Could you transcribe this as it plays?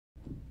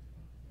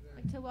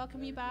to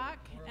welcome you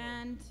back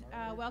and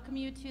welcome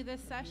you to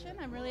this session.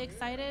 I'm really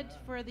excited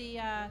for the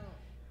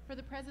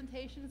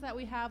presentations that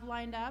we have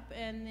lined up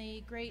and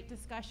the great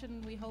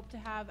discussion we hope to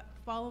have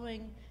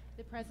following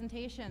the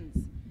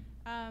presentations.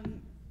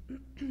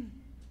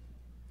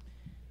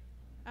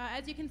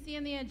 As you can see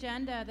in the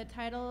agenda, the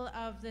title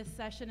of this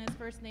session is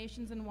First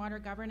Nations and Water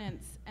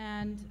Governance,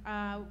 and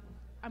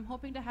I'm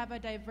hoping to have a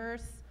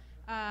diverse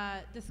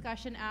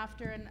discussion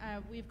after, and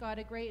we've got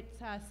a great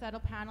set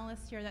of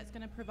panelists here that's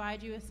going to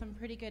provide you with some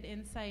pretty good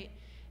insight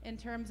in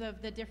terms of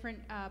the different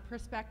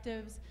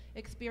perspectives,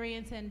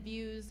 experience, and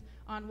views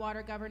on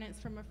water governance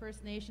from a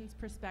First Nations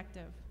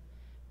perspective.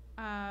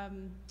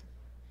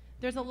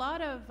 There's a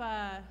lot of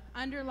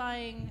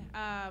underlying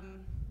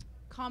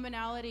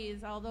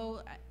commonalities,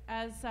 although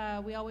as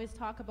we always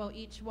talk about,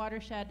 each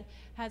watershed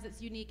has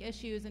its unique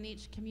issues and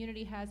each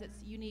community has its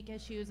unique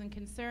issues and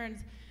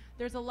concerns.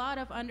 There's a lot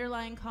of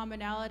underlying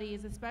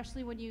commonalities,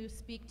 especially when you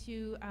speak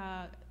to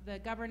the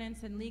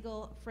governance and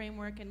legal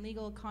framework and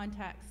legal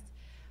context.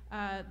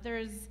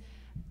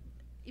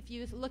 If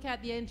you look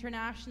at the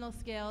international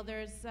scale,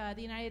 there's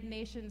the United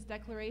Nations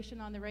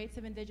Declaration on the Rights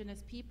of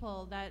Indigenous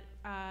People that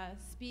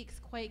speaks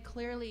quite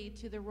clearly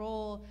to the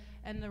role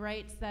and the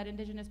rights that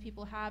Indigenous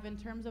people have in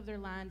terms of their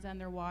lands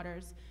and their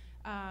waters.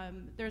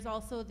 There's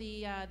also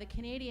the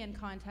Canadian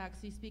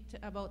context. You speak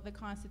about the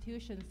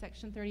Constitution,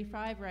 Section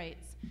 35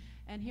 rights.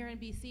 And here in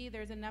BC,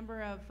 there's a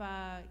number of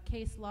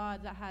case law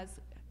that has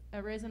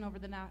arisen over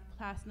the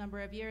past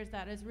number of years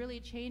that is really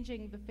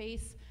changing the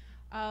face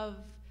of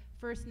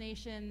First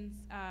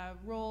Nations'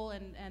 role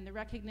and the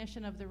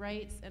recognition of the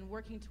rights and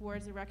working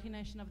towards the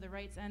recognition of the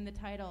rights and the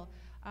title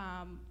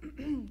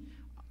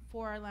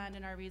for our land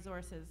and our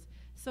resources.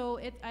 So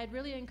I'd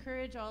really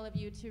encourage all of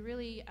you to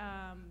really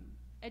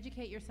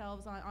educate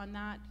yourselves on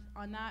that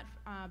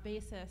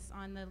basis,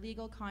 on the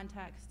legal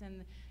context,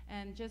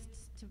 and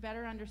just to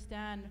better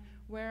understand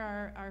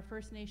where our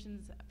First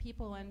Nations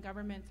people and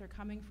governments are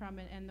coming from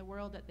and the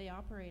world that they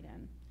operate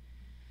in.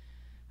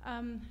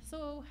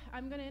 So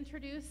I'm going to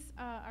introduce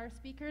our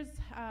speakers.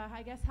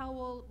 I guess how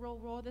we'll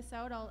roll this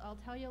out, I'll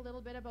tell you a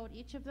little bit about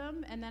each of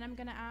them, and then I'm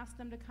going to ask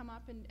them to come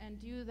up and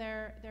do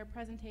their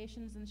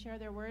presentations and share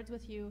their words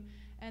with you,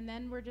 and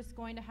then we're just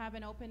going to have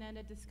an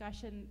open-ended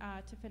discussion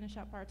to finish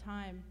up our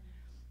time.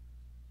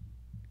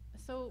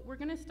 So we're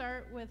going to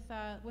start with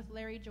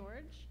Larry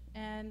George,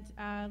 and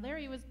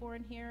Larry was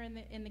born here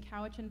in the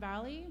Cowichan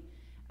Valley.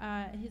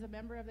 He's a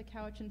member of the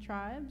Cowichan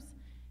tribes.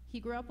 He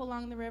grew up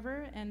along the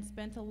river and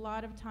spent a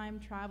lot of time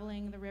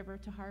traveling the river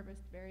to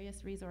harvest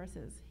various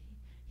resources.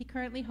 He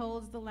currently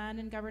holds the Land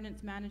and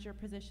Governance Manager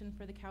position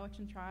for the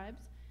Cowichan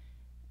tribes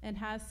and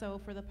has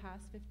so for the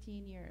past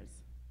 15 years.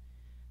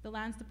 The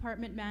Lands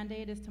Department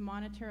mandate is to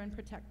monitor and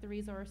protect the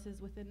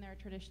resources within their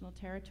traditional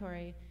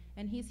territory,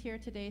 and he's here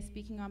today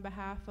speaking on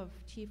behalf of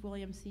Chief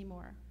William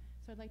Seymour.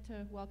 So I'd like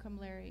to welcome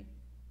Larry.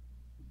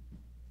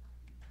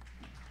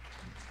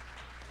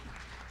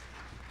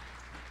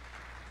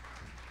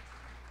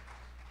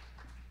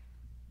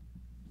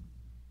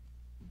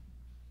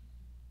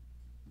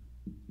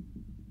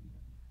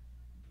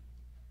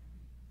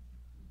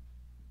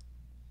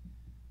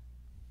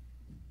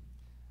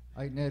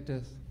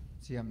 Ignatus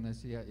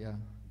siamnesia ya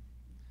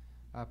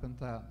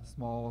apantha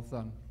small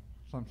thun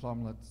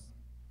slumlets.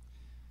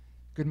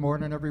 Good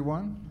morning,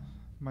 everyone.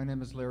 My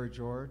name is Larry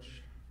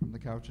George from the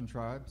Cowichan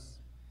tribes.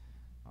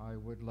 I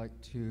would like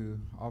to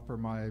offer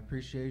my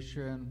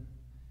appreciation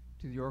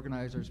to the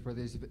organizers for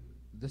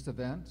this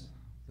event.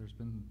 There's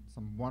been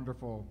some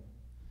wonderful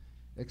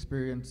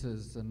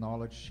experiences and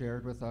knowledge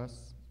shared with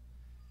us,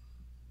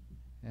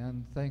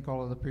 and thank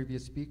all of the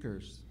previous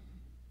speakers.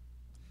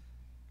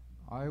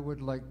 I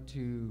would like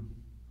to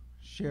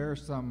share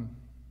some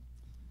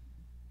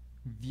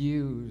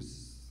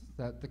views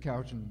that the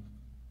Cowichan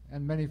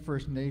and many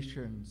First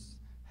Nations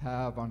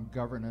have on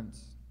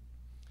governance.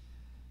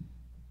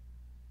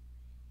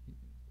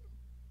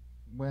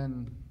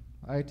 When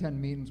I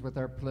attend meetings with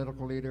our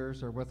political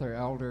leaders or with our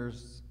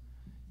elders,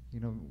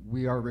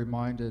 we are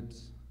reminded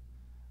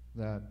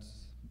that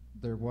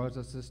there was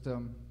a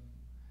system,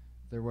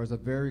 there was a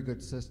very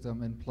good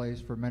system in place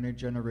for many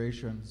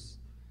generations,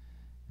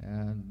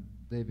 and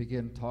they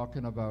begin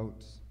talking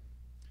about,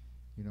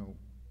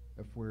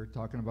 if we're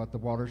talking about the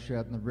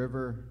watershed and the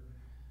river,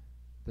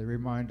 they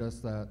remind us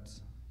that,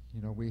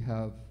 we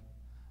have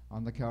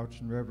on the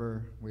Cowichan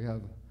River, we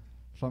have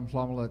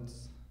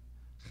Tlumtlumlets,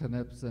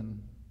 Chenipson,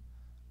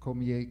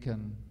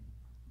 Cowichan,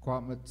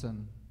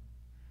 Quatmitson,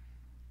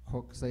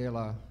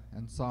 Hoksela,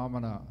 and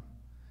Samana.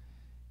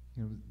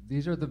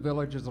 These are the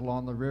villages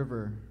along the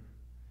river,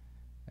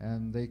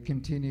 and they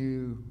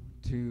continue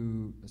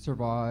to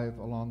survive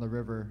along the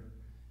river.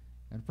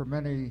 And for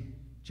many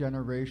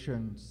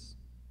generations,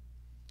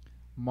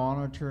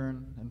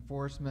 monitoring,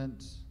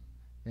 enforcement,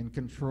 and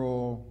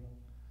control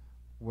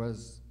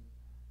was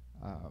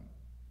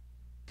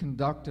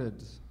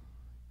conducted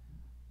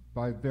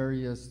by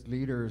various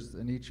leaders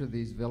in each of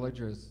these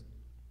villages.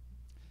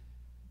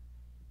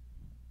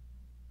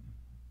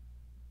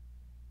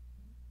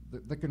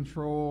 The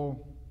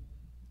control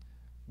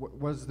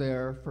was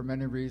there for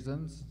many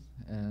reasons,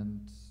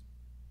 and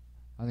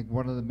I think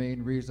one of the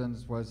main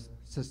reasons was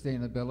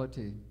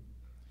sustainability.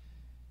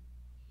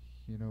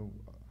 You know,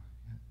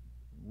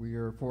 we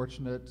are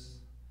fortunate,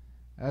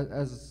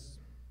 as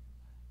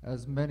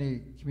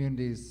many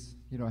communities,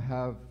 you know,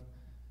 have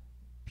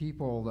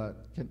people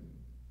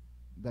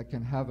that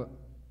can have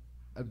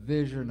a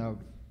vision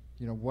of,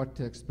 you know, what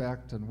to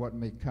expect and what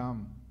may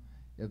come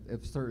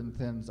if certain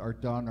things are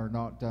done or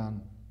not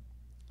done.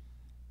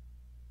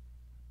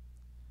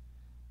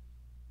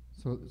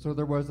 So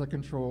there was a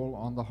control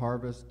on the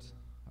harvest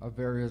of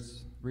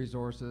various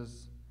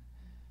resources,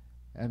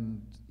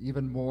 and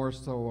even more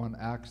so on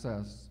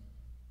access.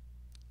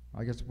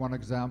 I guess one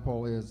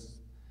example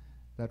is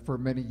that for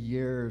many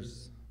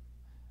years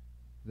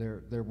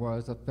there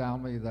was a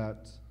family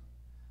that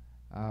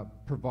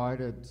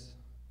provided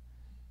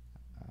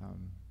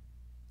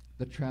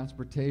the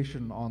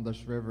transportation on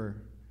this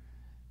river,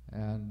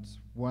 and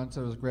once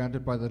it was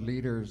granted by the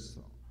leaders,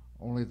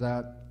 only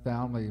that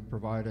family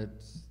provided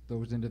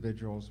those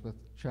individuals with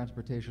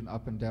transportation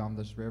up and down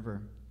this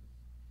river.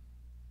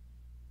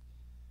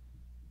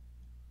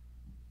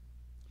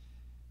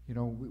 You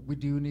know, we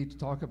do need to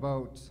talk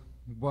about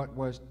what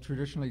was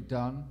traditionally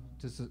done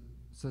to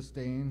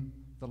sustain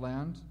the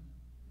land.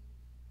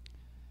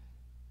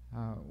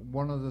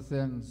 One of the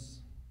things,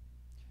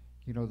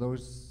 you know,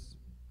 those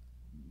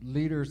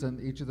leaders in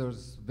each of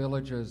those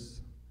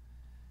villages,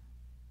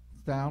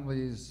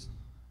 families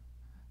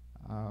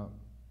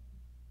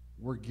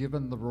were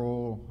given the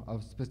role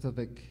of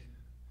specific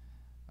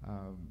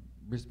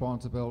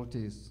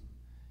responsibilities.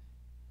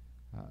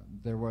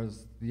 There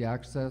was the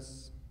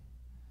access,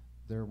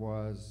 there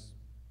was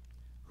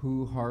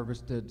who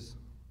harvested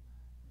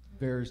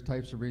various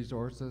types of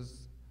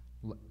resources.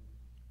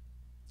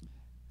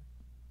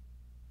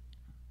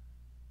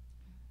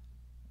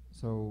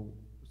 So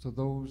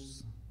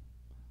those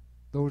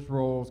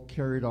roles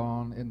carried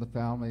on in the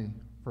family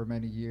for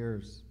many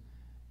years,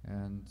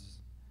 and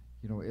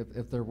you know,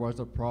 if there was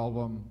a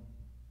problem,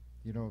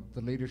 you know,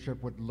 the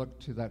leadership would look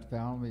to that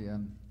family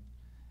and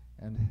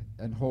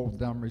hold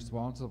them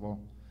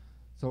responsible.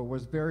 So it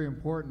was very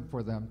important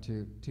for them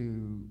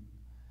to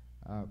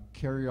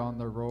carry on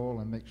their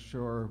role and make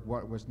sure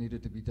what was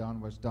needed to be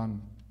done was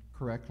done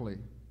correctly.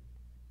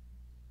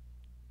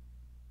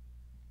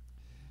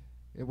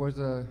 It was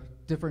a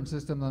different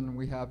system than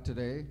we have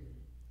today.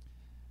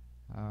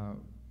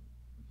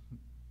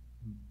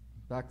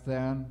 Back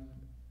then,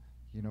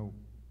 you know,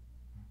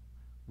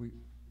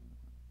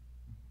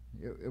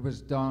 it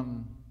was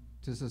done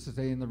to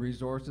sustain the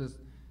resources,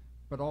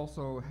 but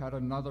also had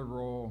another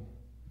role,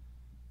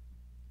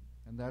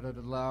 and that it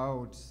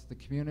allowed the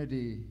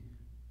community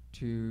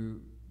to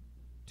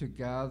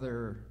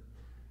gather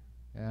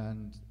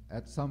and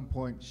at some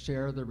point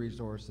share the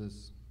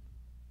resources,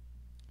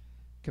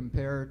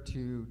 compared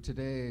to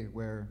today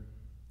where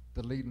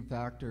the leading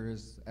factor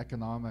is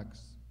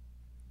economics.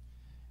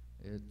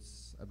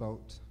 It's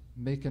about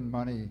making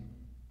money.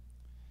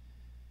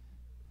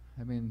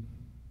 I mean,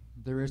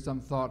 there is some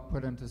thought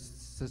put into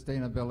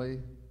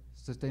sustainability,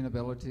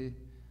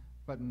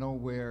 but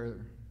nowhere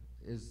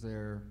is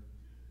there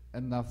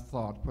enough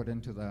thought put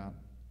into that.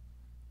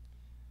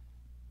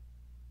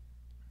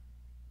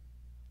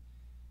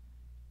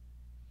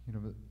 You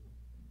know,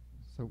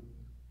 so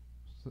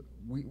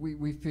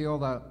we feel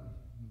that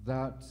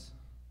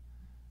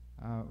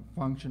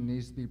function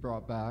needs to be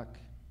brought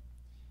back.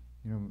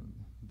 You know,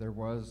 there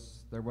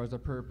was a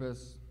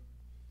purpose,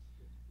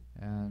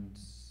 and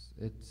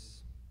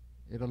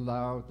it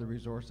allowed the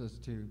resources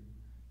to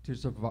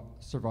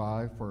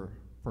survive for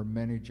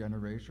many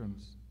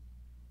generations.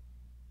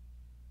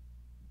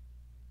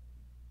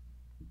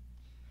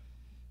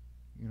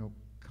 You know,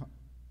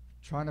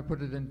 trying to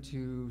put it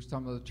into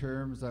some of the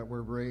terms that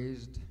were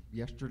raised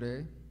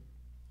yesterday,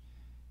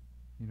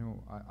 you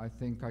know, I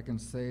think I can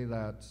say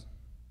that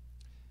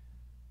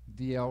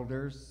the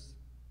elders,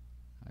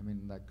 I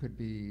mean, that could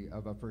be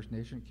of a First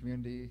Nation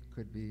community,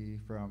 could be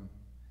from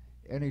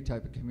any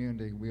type of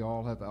community. We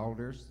all have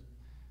elders.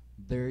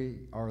 They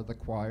are the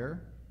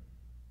choir.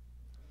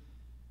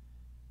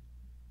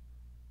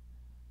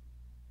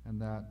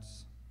 And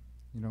that's,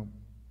 you know,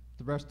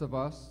 the rest of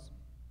us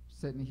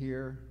sitting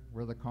here,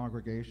 we're the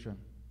congregation.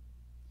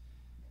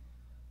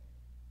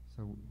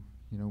 So,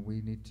 you know,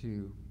 we need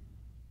to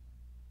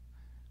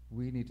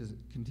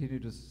continue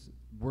to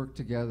work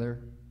together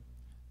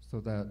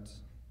so that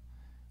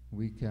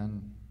we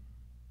can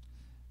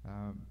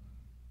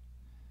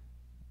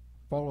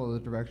follow the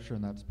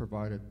direction that's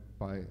provided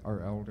by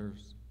our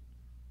elders.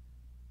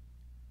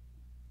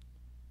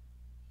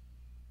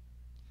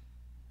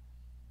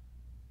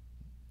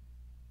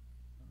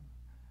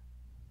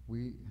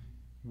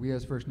 We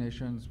as First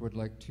Nations would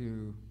like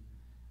to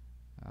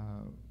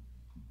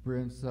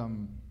bring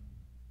some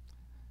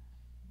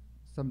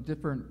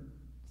different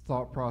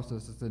thought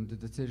processes into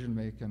decision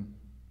making.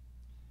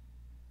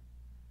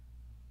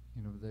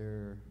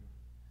 You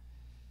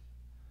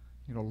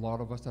know, a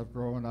lot of us have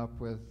grown up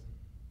with,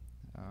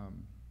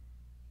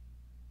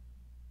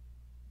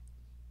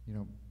 you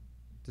know,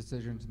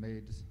 decisions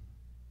made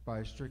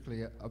by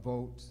strictly a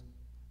vote,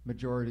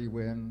 majority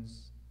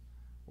wins,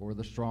 or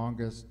the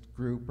strongest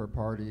group or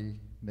party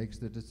makes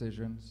the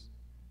decisions.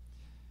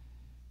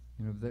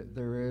 You know,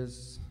 there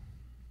is,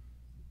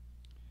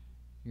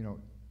 you know,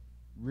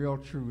 real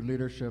true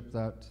leadership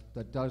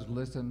that does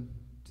listen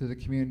to the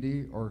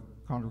community or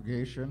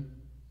congregation,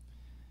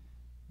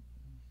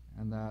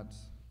 and that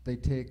they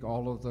take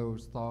all of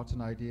those thoughts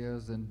and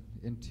ideas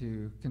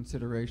into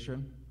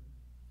consideration,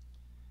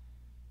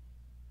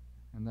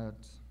 and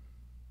that,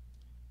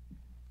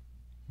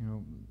 you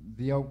know,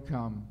 the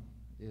outcome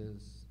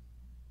is,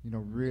 you know,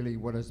 really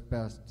what is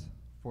best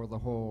for the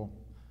whole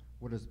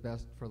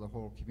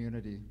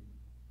community,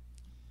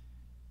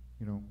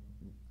 you know,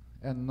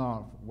 and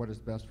not what is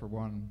best for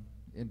one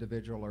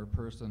individual or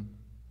person.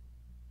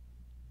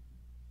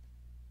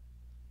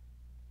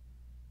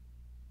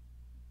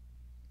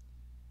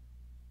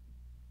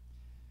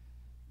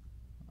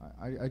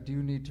 I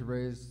do need to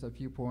raise a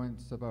few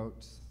points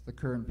about the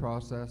current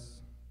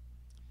process.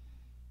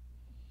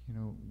 You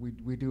know,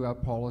 we do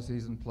have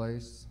policies in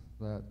place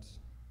that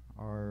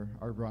are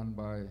run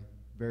by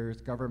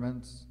various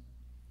governments,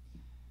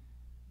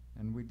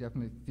 and we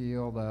definitely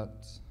feel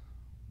that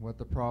what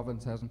the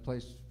province has in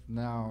place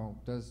now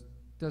does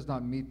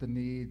not meet the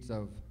needs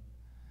of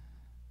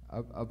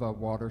a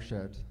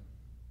watershed.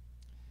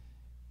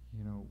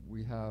 You know,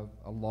 we have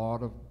a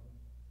lot of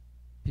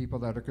people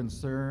that are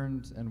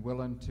concerned and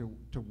willing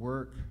to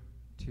work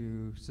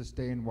to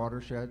sustain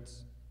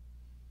watersheds.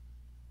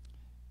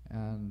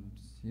 And,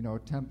 you know, a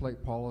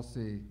template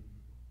policy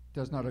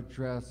does not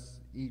address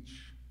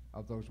each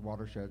of those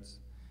watersheds.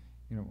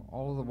 You know,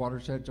 all of the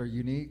watersheds are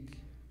unique,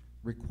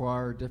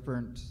 require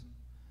different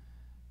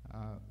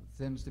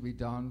things to be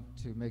done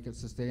to make it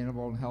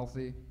sustainable and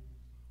healthy.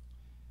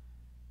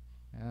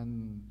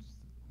 And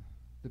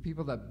the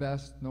people that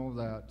best know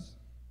that,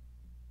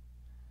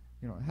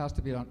 you know, it has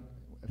to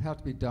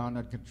be done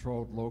and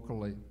controlled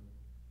locally.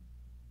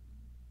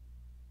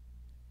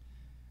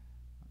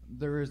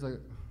 There is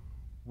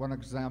one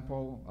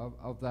example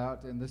of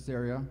that in this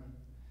area.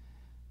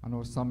 I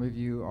know some of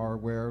you are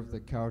aware of the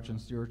Cowichan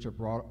Stewardship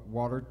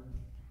Water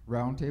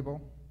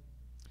Roundtable.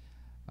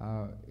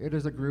 It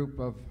is a group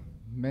of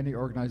many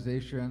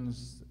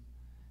organizations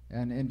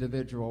and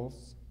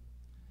individuals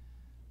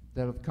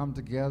that have come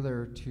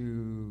together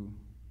to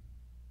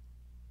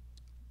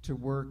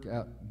work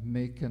at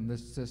making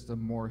this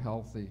system more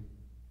healthy.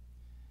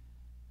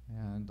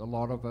 And a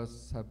lot of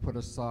us have put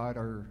aside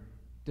our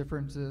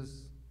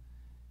differences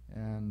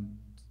and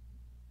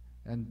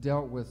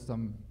dealt with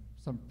some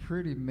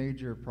pretty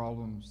major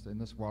problems in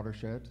this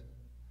watershed,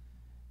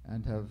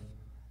 and have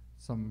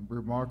some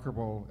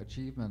remarkable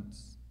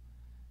achievements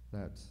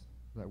that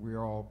we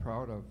are all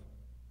proud of.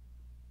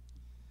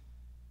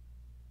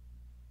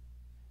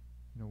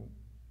 You know,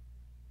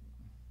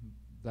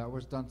 that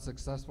was done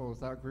successful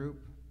with that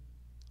group.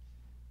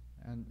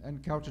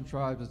 And Cowichan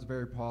Tribes is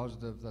very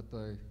positive that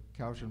the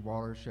Cowichan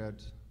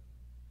watershed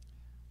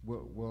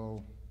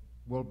will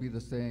be the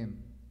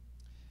same.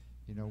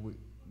 You know,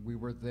 we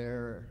were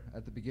there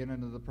at the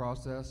beginning of the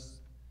process,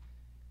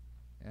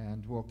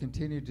 and we'll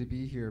continue to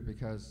be here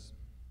because,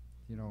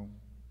 you know,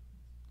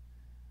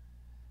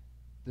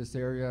 this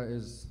area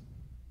is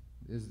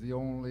the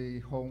only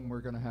home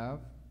we're going to have.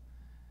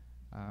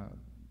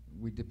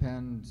 We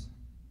depend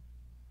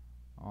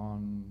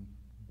on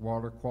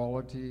water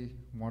quality,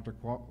 water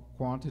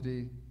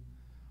quantity,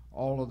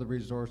 all of the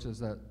resources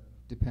that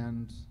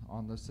depend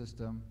on the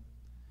system.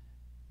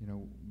 You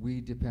know,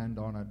 we depend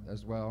on it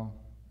as well,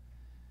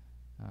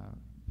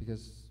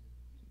 because,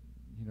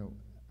 you know,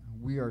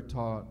 we are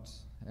taught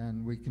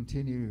and we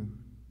continue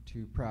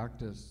to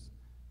practice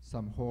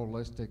some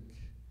holistic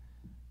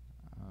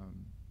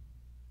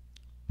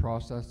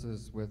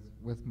processes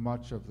with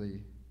much of the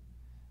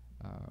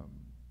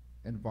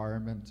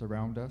environment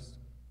around us.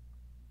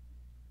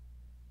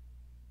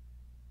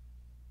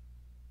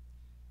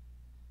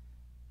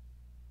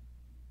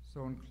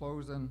 So in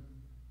closing,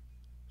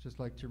 just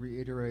like to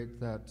reiterate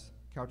that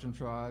Cowichan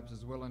Tribes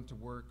is willing to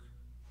work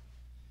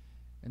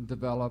and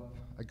develop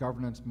a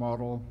governance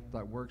model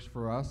that works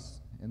for us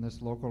in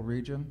this local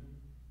region.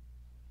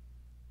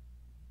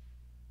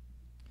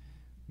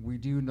 We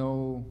do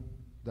know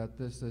that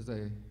this is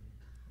a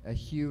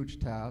huge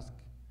task,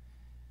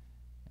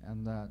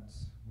 and that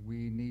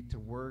we need to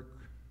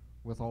work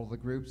with all the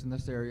groups in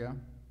this area,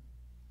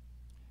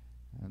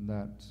 and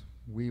that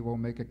we will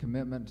make a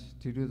commitment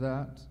to do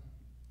that.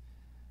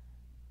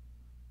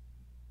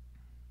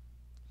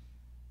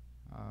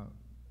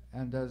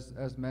 And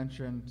as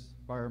mentioned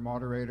by our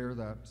moderator,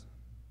 that,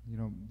 you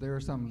know, there are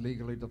some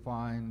legally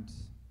defined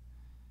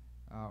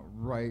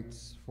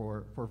rights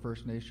for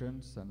First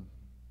Nations, and,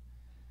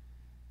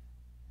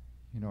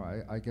 you know,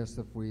 I guess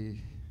if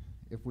we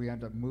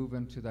end up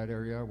moving to that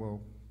area,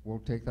 we'll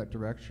take that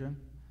direction.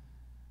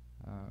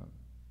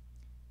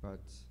 But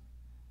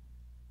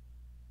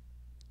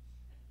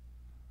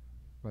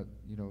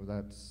you know,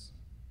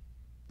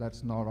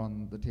 that's not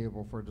on the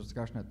table for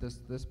discussion at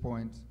this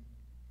point.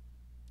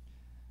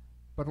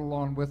 But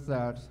along with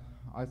that,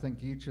 I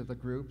think each of the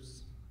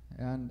groups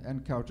and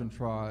Cowichan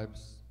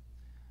tribes,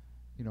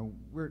 you know,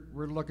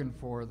 we're looking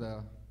for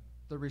the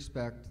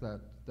respect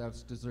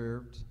that's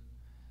deserved,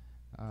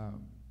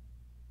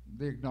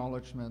 the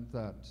acknowledgement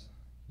that,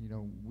 you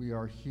know, we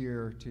are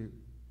here to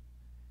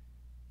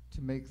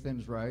make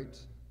things right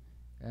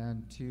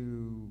and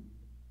to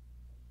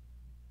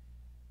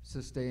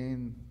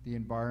sustain the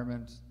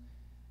environment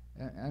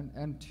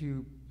and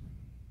to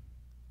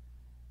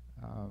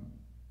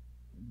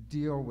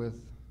deal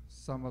with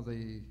some of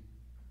the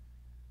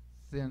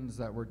things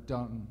that were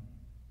done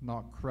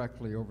not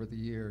correctly over the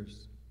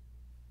years.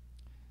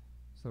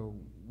 So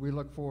we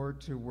look forward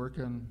to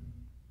working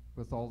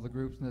with all the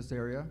groups in this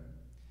area.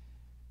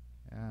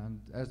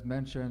 And as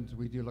mentioned,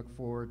 we do look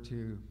forward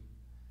to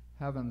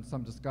having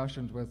some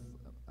discussions with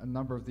a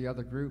number of the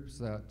other groups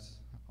that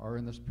are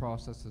in this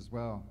process as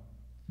well.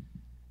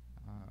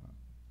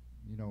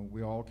 You know,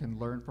 we all can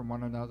learn from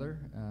one another,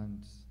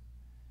 and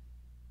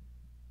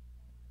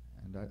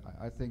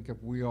I think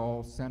if we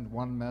all send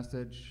one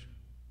message,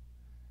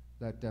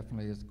 that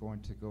definitely is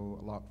going to go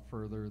a lot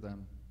further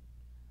than,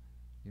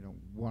 you know,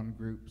 one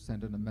group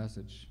sending a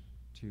message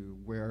to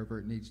wherever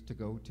it needs to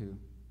go to.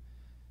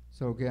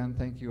 So again,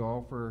 thank you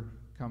all for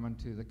coming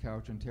to the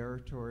Cowichan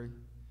territory,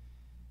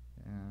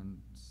 and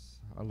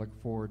I look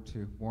forward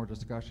to more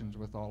discussions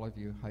with all of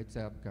you.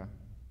 Heitzabka.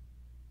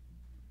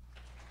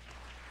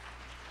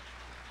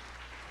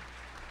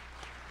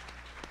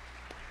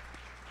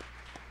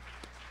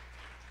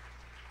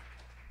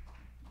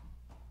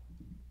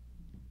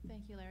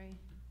 Thank you, Larry.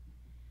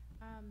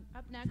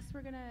 Up next,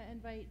 we're going to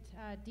invite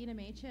Deana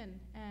Machin.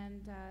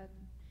 And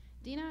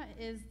Deana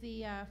is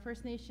the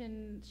First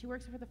Nation, she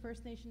works for the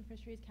First Nation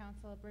Fisheries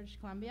Council of British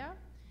Columbia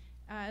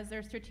as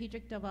their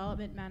Strategic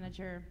Development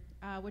Manager,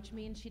 which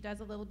means she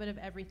does a little bit of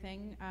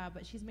everything,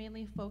 but she's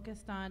mainly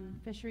focused on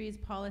fisheries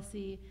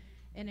policy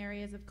in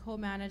areas of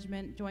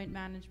co-management, joint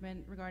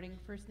management regarding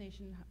First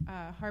Nation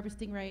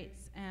harvesting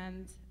rights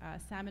and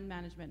salmon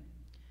management.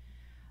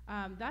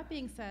 That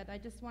being said, I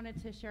just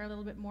wanted to share a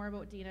little bit more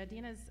about Deana.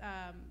 Deana's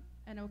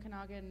an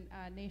Okanagan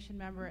Nation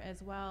member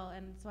as well,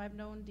 and so I've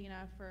known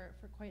Deana for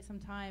quite some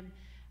time,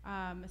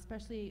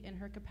 especially in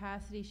her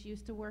capacity. She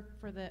used to work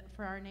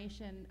for our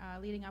nation,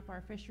 leading up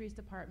our fisheries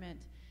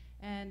department,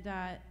 and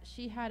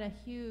she had a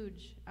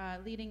huge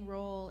leading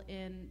role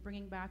in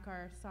bringing back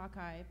our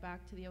sockeye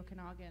back to the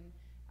Okanagan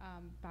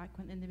back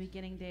in the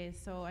beginning days.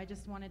 So I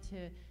just wanted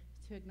to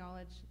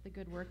acknowledge the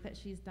good work that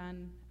she's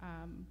done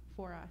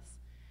for us.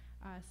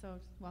 So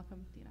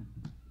welcome, Deana.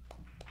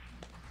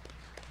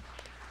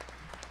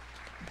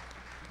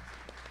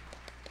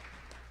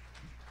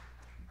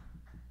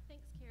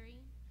 Thanks, Carrie.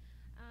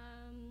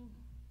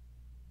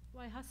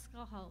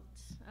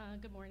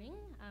 Good morning.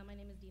 My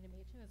name is Deana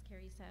Machin, as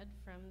Carrie said,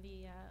 from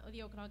the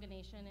Okanagan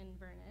Nation in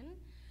Vernon.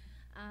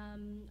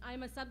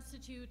 I'm a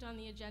substitute on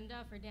the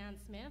agenda for Dan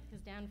Smith,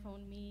 because Dan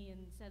phoned me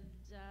and said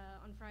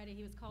on Friday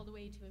he was called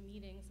away to a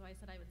meeting, so I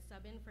said I would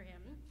sub in for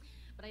him.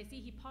 But I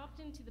see he popped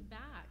into the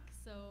back,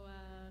 so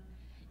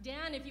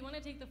Dan, if you want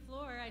to take the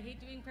floor, I hate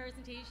doing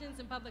presentations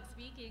and public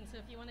speaking, so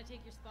if you want to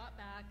take your spot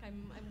back,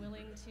 I'm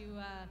willing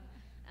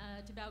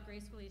to bow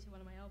gracefully to one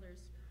of my elders.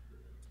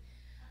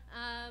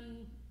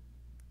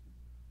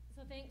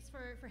 So thanks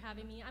for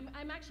having me.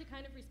 I'm actually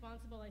kind of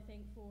responsible, I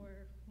think,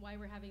 for why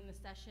we're having this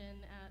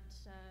session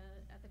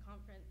at the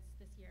conference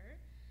this year.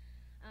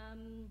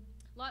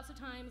 Lots of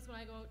times when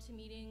I go out to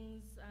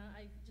meetings,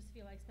 I just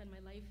feel I spend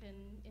my life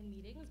in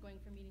meetings, going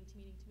from meeting to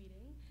meeting to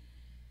meeting.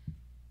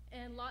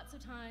 And lots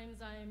of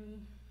times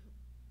I'm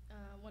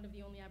one of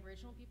the only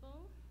Aboriginal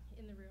people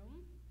in the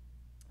room.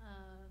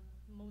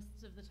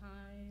 Most of the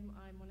time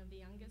I'm one of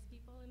the youngest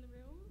people in the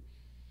room.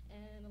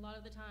 And a lot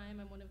of the time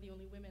I'm one of the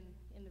only women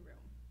in the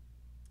room.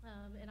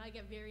 And I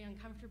get very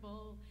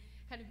uncomfortable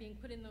kind of being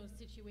put in those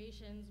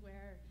situations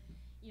where,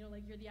 you know,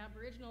 like you're the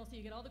Aboriginal, so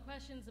you get all the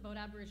questions about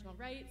Aboriginal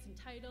rights and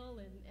title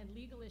and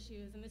legal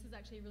issues, and this is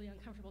actually a really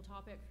uncomfortable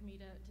topic for me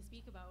to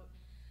speak about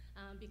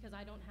because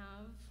I don't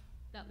have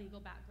that legal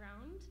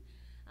background.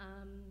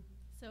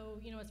 So,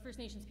 you know, as First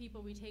Nations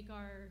people, we take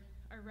our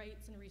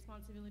rights and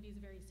responsibilities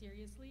very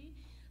seriously.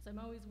 So I'm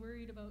always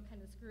worried about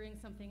kind of screwing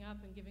something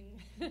up and giving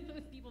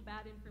people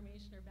bad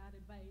information or bad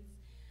advice.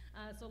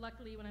 So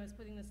luckily, when I was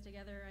putting this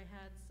together, I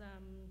had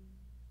some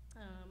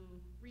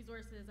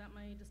resources at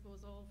my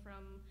disposal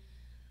from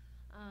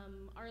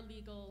our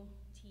legal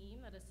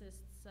team that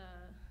assists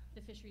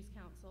the Fisheries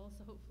Council.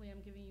 So hopefully I'm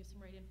giving you some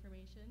right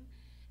information,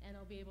 and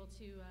I'll be able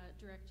to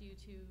direct you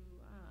to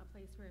a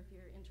place where if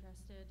you're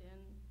interested in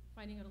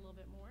finding out a little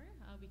bit more,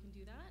 we can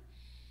do that.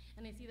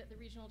 And I see that the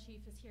regional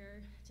chief is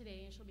here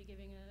today, and she'll be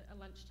giving a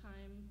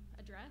lunchtime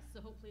address.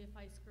 So hopefully if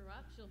I screw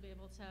up, she'll be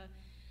able to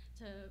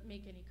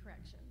make any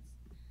corrections.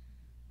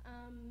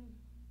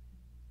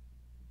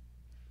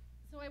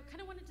 So I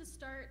kind of wanted to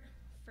start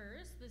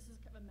first. This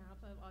is a map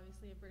of,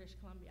 obviously, of British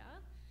Columbia.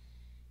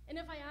 And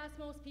if I ask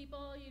most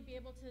people, you'd be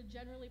able to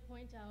generally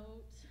point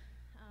out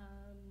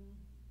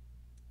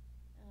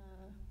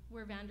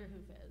where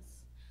Vanderhoof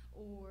is,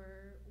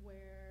 or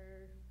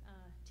where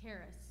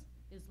Terrace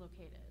is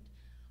located,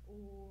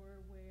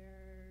 or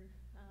where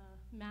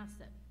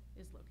Masset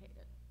is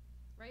located,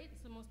 right?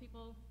 So most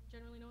people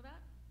generally know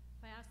that,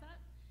 if I ask that.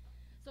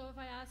 So if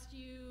I asked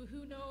you,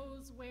 who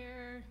knows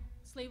where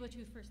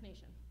Tsleil-Waututh First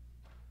Nation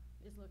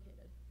is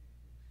located?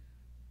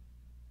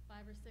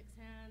 5 or 6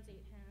 hands, 8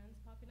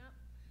 hands popping up.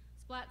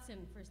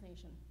 Splatsin First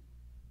Nation.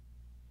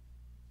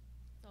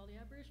 It's all the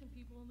Aboriginal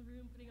people in the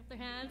room putting up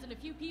their hands, and a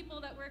few people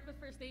that work with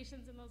First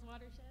Nations in those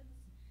watersheds.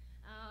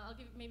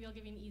 Maybe I'll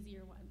give you an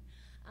easier one.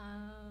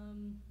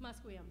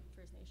 Musqueam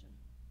First Nation.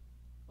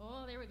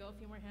 Oh, there we go, a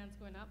few more hands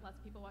going up. Lots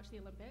of people watch the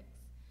Olympics.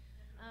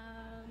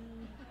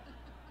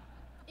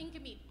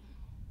 Inkameet.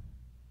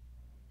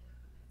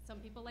 Some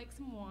people like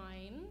some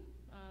wine.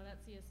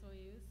 That's the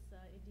Soyuz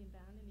Indian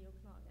band in the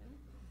Okanagan.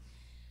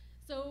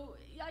 So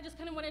yeah, I just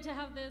kind of wanted to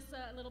have this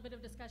little bit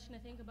of discussion, I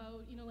think,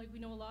 about, like we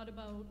know a lot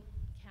about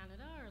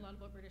Canada or a lot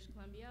about British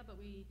Columbia, but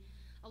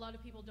a lot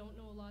of people don't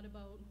know a lot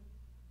about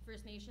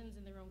First Nations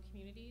in their own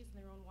communities,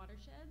 in their own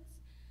watersheds,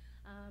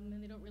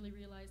 and they don't really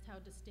realize how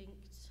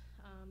distinct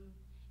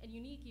and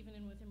unique,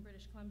 even within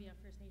British Columbia,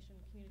 First Nation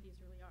communities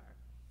really are.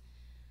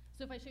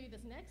 So if I show you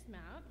this next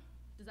map,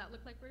 does that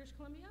look like British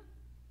Columbia?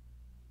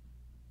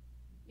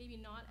 Maybe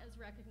not as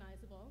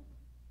recognizable,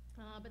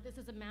 but this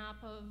is a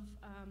map of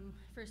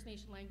First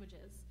Nation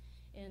languages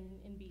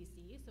in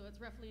BC. So it's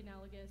roughly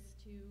analogous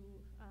to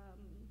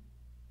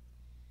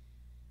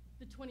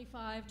the 20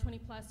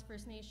 plus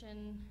First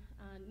Nation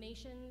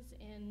nations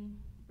in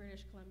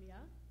British Columbia.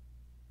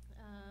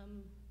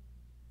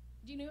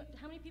 Do you know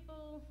how many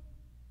people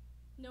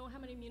know how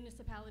many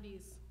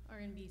municipalities are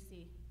in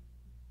BC?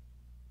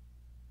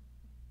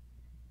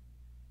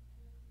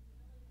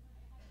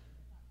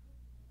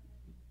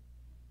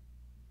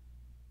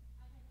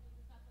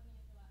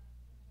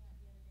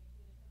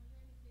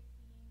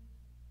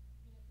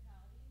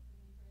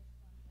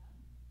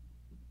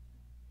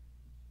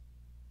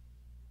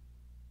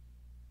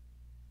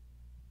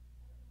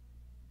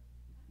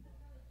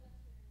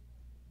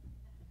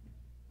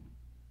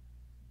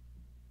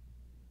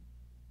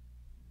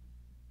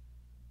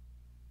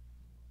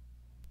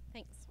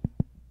 Thanks.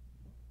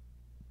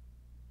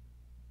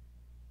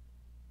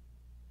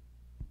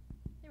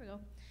 There we go.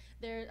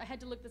 I had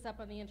to look this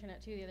up on the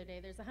internet too the other day.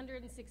 There's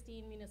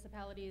 116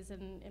 municipalities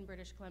in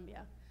British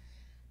Columbia.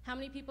 How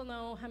many people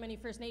know how many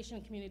First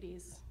Nation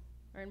communities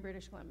are in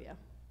British Columbia?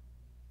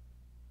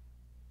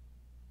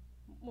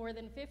 More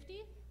than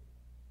 50?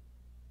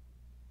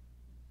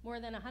 More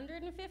than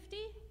 150?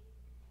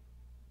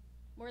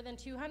 More than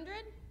 200?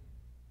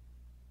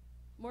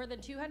 More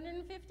than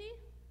 250?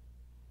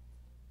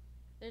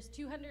 There's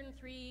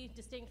 203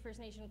 distinct First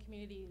Nation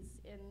communities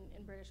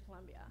in British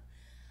Columbia,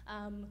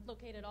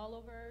 located all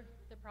over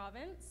the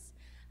province.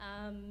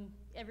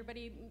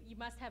 Everybody, you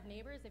must have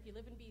neighbors. If you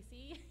live in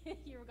BC,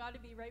 you've got to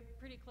be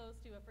pretty close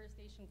to a First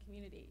Nation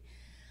community.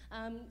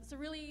 So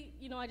really,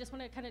 I just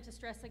want to kind of to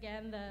stress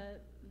again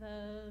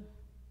the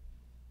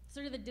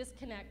sort of the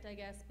disconnect, I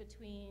guess,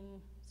 between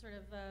sort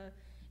of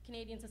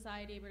Canadian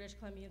society, British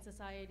Columbian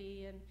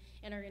society,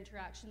 and our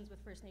interactions with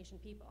First Nation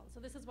people. So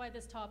this is why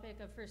this topic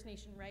of First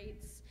Nation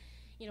rights,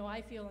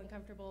 I feel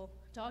uncomfortable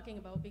talking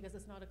about, because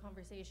it's not a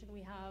conversation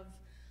we have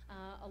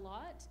a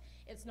lot.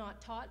 It's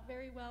not taught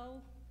very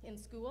well in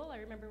school. I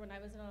remember when I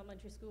was in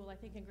elementary school, I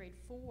think in grade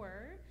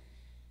 4,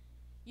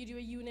 you do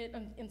a unit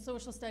in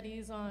social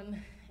studies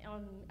on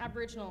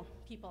Aboriginal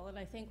people. And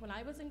I think when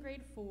I was in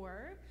grade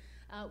 4,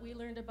 we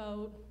learned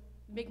about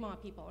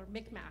Mi'kmaq people, or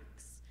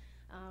Micmacs,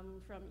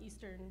 from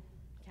Eastern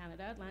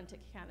Canada, Atlantic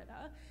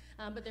Canada,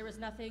 but there was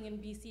nothing in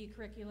BC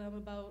curriculum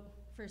about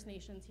First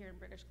Nations here in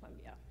British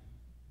Columbia.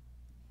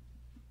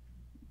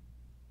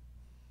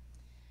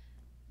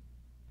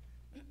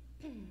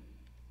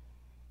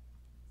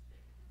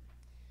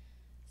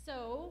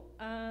 So,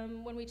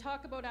 when we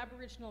talk about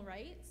Aboriginal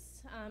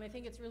rights, I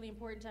think it's really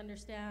important to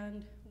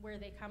understand where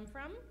they come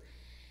from.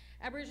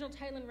 Aboriginal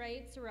title and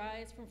rights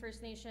arise from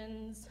First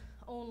Nations'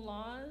 own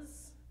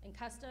laws and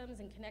customs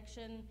in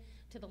connection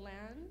to the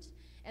land,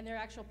 and their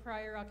actual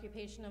prior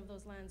occupation of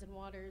those lands and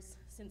waters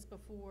since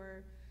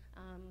before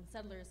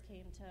settlers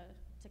came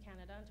to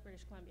Canada and to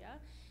British Columbia.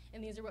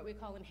 And these are what we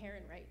call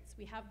inherent rights.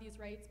 We have these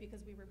rights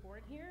because we were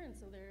born here, and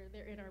so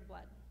they're in our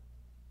blood.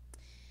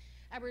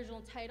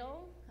 Aboriginal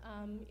title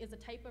is a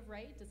type of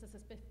right. It's a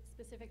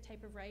specific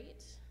type of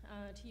right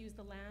to use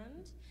the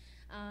land,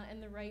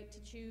 and the right to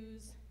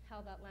choose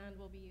how that land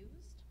will be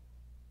used.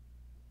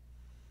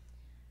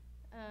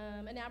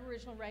 An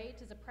Aboriginal right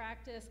is a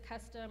practice,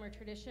 custom, or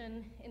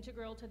tradition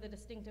integral to the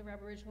distinctive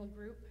Aboriginal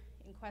group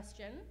in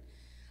question.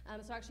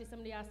 So actually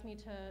somebody asked me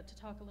to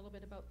talk a little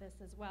bit about this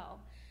as well.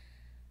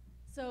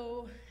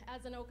 So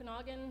as an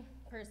Okanagan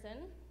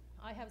person,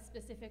 I have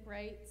specific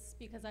rights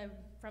because I'm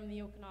from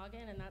the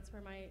Okanagan, and that's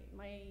where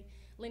my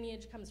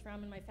lineage comes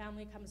from and my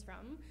family comes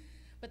from.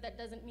 But that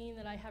doesn't mean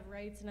that I have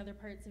rights in other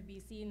parts of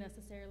BC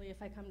necessarily.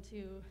 If I come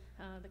to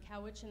the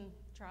Cowichan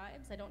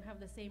tribes, I don't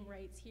have the same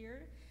rights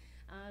here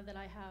that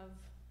I have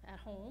at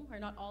home, or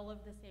not all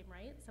of the same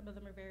rights. Some of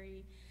them are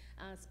very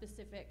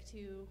specific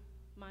to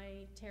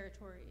my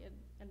territory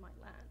and my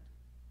land.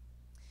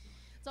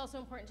 It's also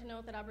important to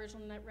note that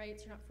Aboriginal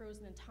rights are not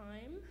frozen in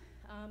time,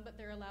 but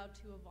they're allowed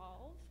to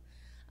evolve.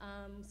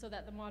 So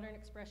that the modern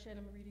expression,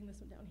 I'm reading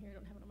this one down here, I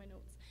don't have it on my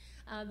notes.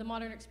 The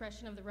modern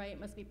expression of the right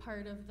must be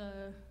part of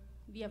the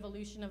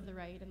evolution of the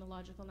right and the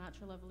logical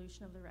natural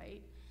evolution of the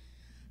right.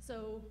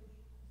 So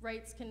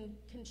rights can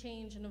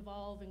change and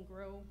evolve and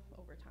grow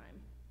over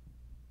time.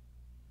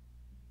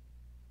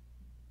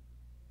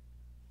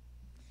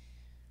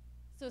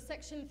 So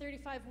Section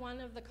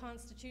 35(1) of the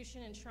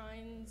Constitution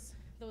enshrines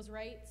those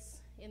rights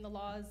in the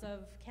laws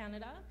of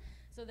Canada,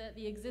 so that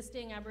the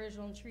existing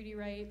Aboriginal and treaty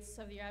rights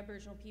of the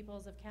Aboriginal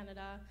peoples of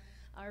Canada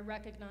are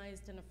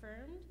recognized and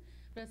affirmed.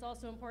 But it's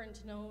also important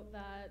to note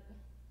that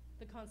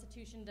the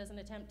Constitution doesn't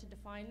attempt to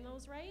define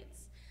those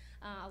rights.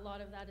 A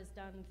lot of that is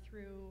done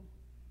through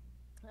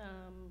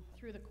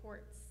the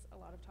courts a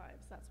lot of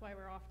times. That's why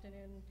we're often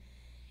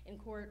in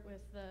court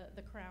with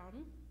the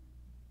Crown.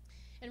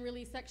 And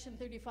really, Section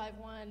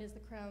 35(1) is the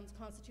Crown's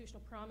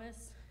constitutional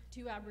promise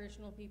to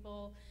Aboriginal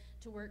people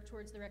to work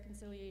towards the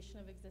reconciliation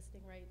of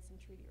existing rights and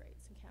treaty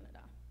rights in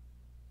Canada.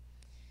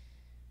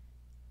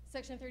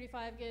 Section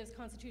 35 gives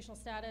constitutional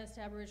status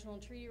to Aboriginal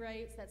and treaty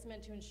rights. That's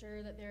meant to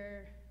ensure that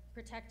they're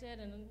protected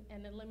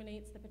and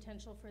eliminates the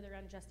potential for their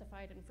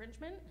unjustified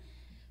infringement.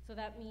 So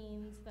that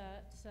means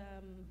that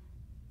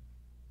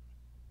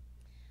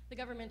the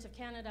Government of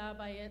Canada,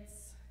 by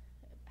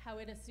how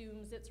it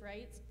assumes its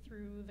rights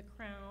through the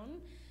Crown,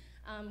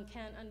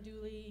 can't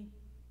unduly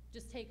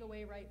just take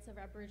away rights of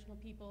Aboriginal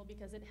people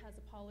because it has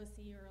a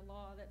policy or a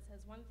law that says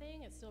one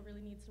thing. It still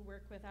really needs to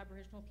work with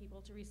Aboriginal people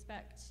to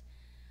respect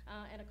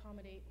and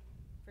accommodate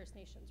First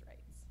Nations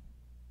rights.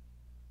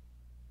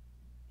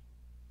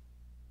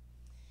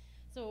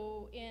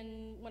 So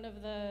in one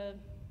of the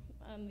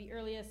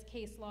earlier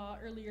case law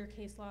in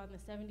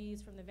the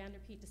 70s from the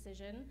Vanderpeet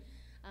decision,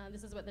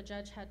 this is what the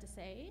judge had to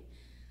say.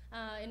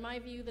 In my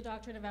view, the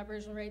doctrine of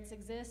Aboriginal rights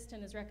exists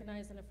and is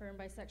recognized and affirmed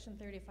by Section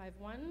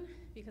 35(1)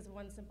 because of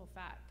one simple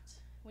fact.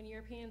 When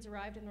Europeans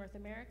arrived in North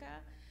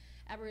America,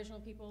 Aboriginal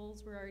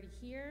peoples were already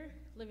here,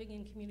 living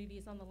in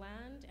communities on the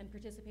land and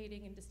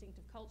participating in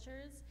distinctive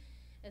cultures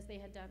as they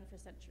had done for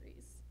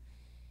centuries.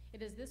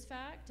 It is this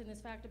fact, and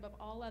this fact above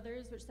all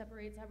others, which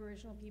separates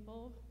Aboriginal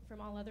people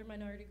from all other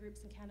minority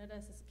groups in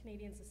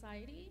Canadian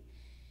society,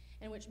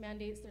 and which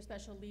mandates their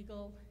special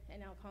legal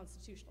and now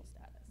constitutional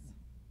status.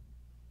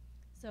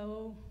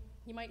 So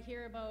you might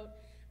hear about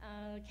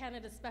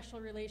Canada's special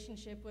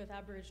relationship with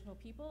Aboriginal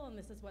people, and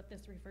this is what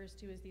this refers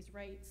to as these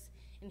rights,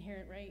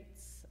 inherent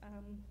rights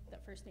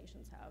that First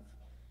Nations have,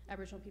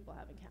 Aboriginal people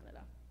have in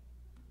Canada.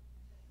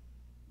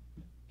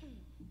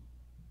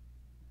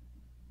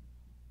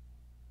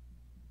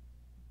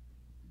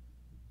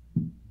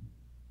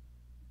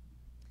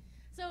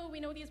 So we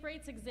know these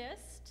rights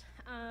exist.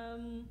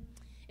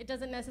 It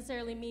doesn't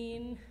necessarily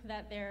mean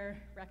that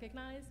they're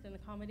recognized and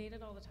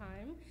accommodated all the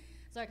time.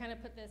 So I kind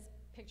of put this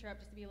picture up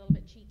just to be a little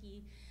bit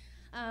cheeky.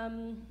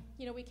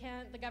 You know,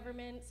 the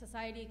government,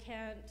 society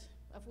can't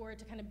afford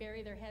to kind of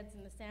bury their heads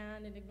in the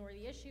sand and ignore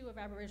the issue of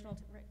Aboriginal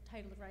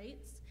titled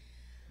rights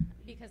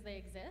because they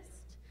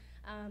exist.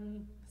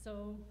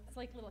 So it's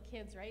like little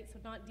kids, right? So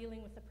not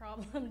dealing with the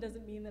problem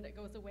doesn't mean that it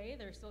goes away.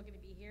 They're still going to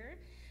be here.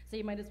 So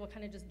you might as well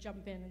kind of just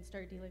jump in and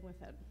start dealing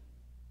with it.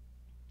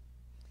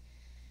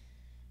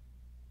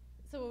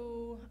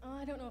 So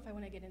I don't know if I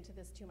want to get into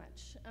this too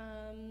much.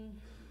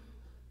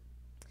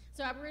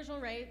 So Aboriginal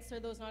rights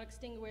are those not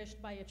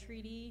extinguished by a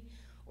treaty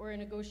or a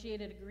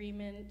negotiated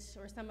agreement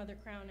or some other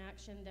Crown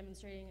action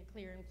demonstrating a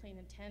clear and plain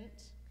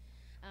intent.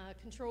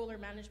 Control or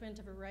management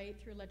of a right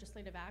through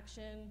legislative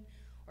action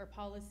or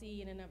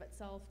policy in and of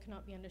itself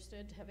cannot be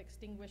understood to have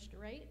extinguished a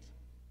right.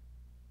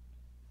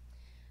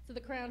 So the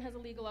Crown has a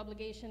legal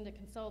obligation to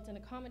consult and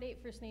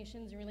accommodate First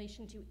Nations in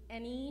relation to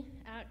any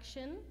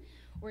action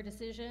or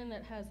decision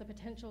that has the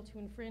potential to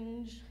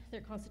infringe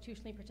their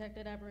constitutionally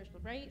protected Aboriginal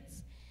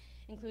rights,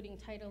 including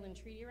title and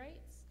treaty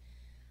rights.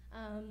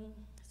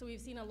 So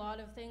we've seen a lot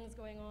of things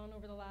going on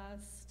over the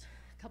last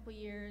couple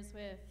years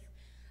with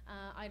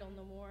Idle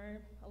No More,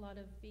 a lot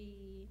of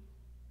the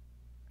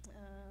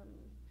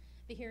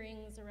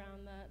hearings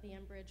around the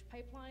Enbridge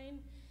pipeline.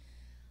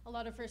 A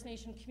lot of First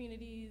Nation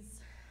communities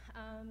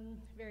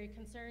very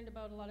concerned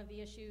about a lot of the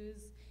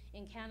issues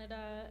in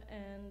Canada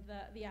and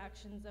the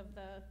actions of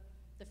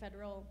the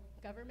federal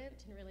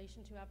government in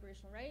relation to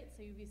Aboriginal rights.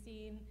 So you've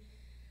seen,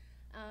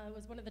 it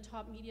was one of the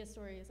top media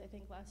stories, I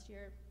think, last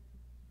year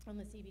on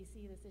the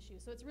CBC, this issue.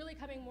 So it's really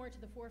coming more to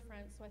the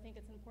forefront, so I think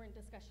it's an important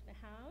discussion to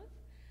have,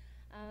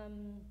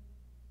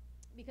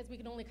 because we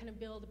can only kind of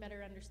build a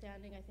better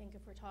understanding, I think,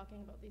 if we're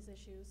talking about these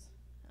issues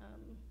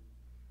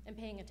and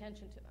paying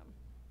attention to them.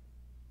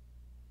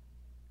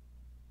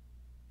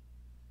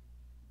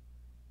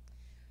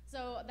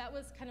 So that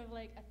was kind of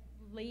like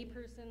a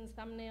layperson's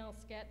thumbnail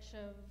sketch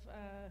of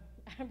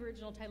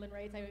Aboriginal title and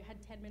rights. I had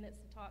 10 minutes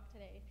to talk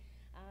today,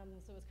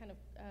 so it was kind of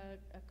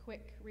a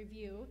quick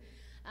review.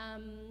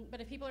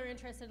 But if people are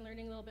interested in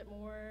learning a little bit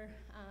more,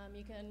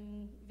 you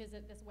can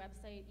visit this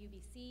website,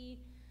 UBC.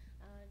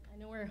 I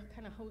know we're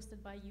kind of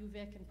hosted by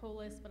UVic and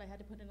Polis, but I had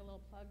to put in a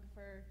little plug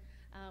for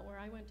where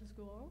I went to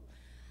school.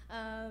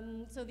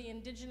 So the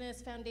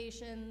Indigenous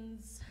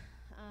Foundations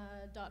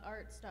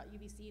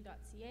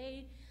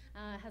 .arts.ubc.ca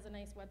has a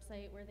nice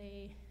website where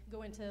they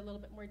go into a little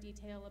bit more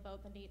detail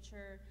about the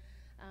nature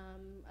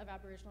of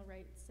Aboriginal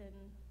rights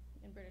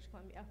in British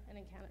Columbia and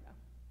in Canada.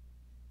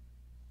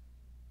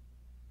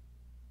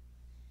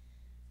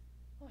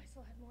 Oh, I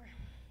still had more.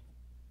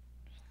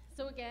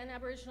 So again,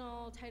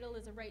 Aboriginal title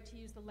is a right to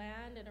use the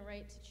land and a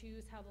right to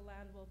choose how the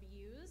land will be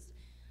used.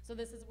 So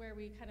this is where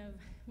we kind of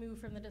move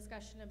from the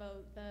discussion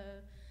about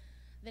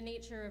the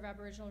nature of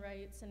Aboriginal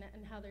rights and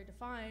how they're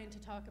defined to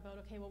talk about,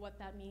 okay, well, what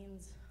that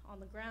means on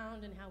the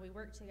ground and how we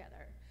work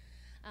together.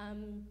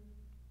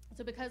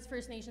 So because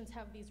First Nations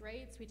have these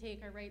rights, we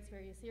take our rights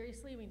very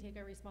seriously. We take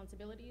our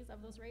responsibilities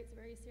of those rights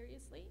very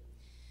seriously.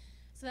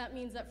 So that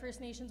means that First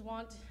Nations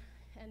want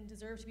and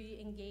deserve to be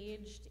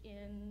engaged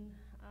in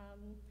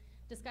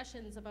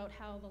discussions about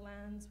how the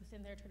lands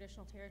within their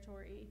traditional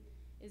territory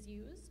is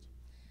used.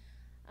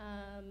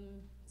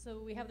 So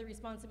we have the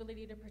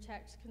responsibility to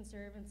protect,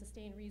 conserve, and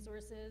sustain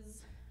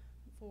resources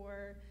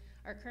for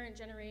our current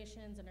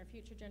generations and our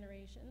future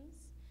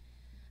generations.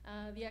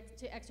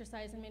 To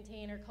exercise and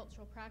maintain our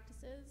cultural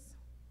practices.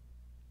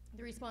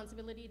 The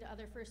responsibility to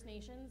other First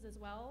Nations as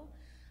well,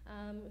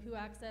 who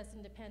access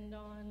and depend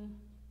on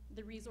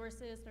the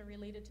resources and are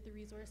related to the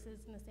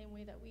resources in the same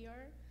way that we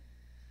are.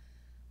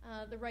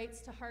 The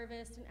rights to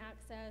harvest and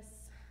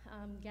access,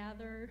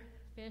 gather,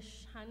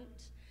 fish,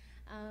 hunt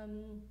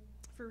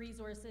for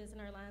resources in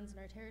our lands and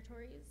our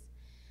territories.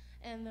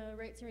 And the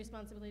rights and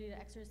responsibility to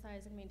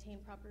exercise and maintain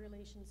proper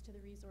relations to the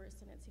resource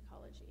and its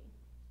ecology.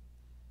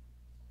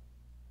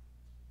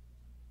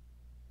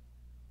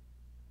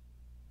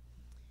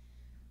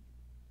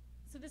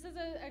 So this is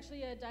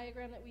actually a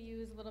diagram that we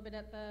use a little bit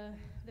at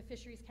the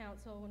Fisheries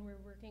Council when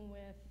we're working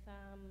with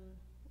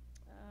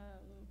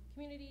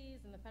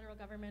communities and the federal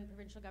government,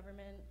 provincial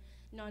government,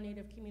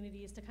 non-native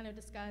communities to kind of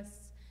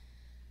discuss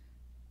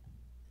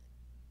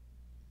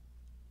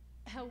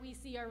how we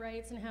see our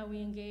rights and how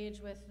we engage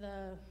with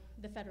the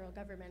federal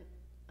government,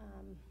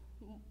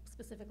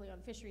 specifically on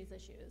fisheries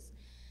issues.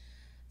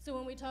 So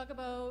when we talk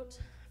about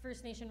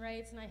First Nation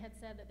rights, and I had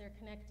said that they're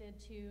connected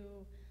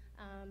to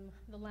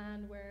the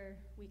land where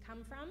we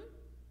come from,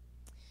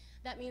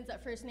 that means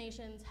that First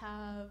Nations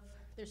have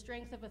their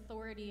strength of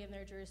authority and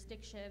their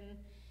jurisdiction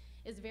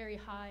is very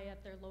high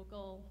at their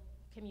local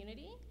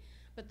community,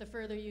 but the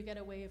further you get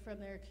away from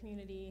their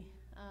community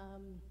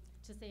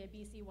to say a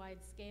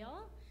BC-wide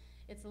scale,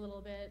 it's a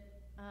little bit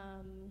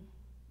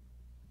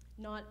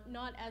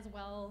not as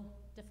well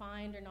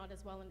defined or not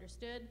as well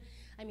understood.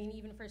 I mean,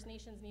 even First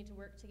Nations need to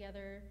work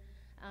together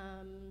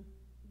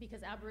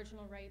because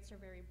Aboriginal rights are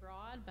very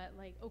broad, but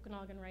like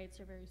Okanagan rights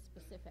are very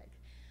specific.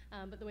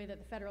 But the way that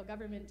the federal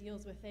government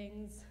deals with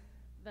things,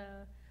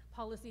 the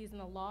policies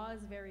and the law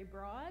is very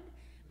broad,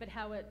 but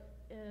how it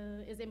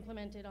is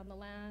implemented on the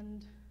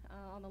land,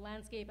 on the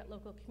landscape at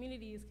local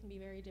communities can be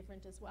very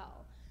different as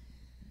well.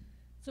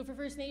 So for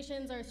First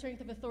Nations, our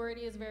strength of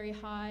authority is very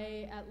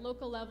high at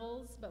local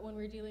levels, but when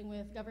we're dealing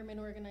with government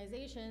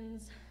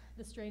organizations,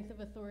 the strength of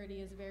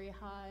authority is very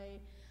high,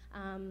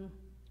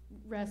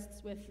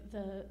 rests with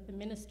the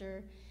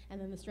minister, and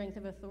then the strength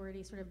of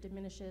authority sort of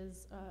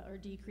diminishes or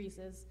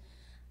decreases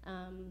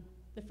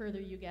the further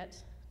you get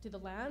to the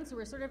land. So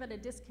we're sort of at a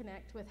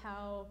disconnect with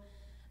how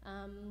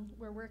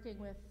we're working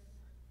with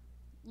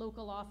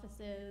local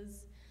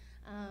offices,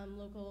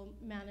 local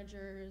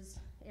managers,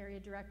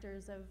 area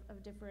directors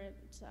of different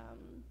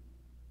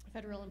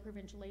federal and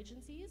provincial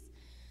agencies.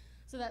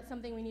 So that's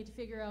something we need to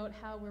figure out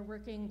how we're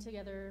working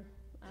together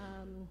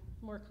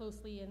more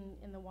closely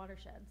in the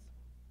watersheds.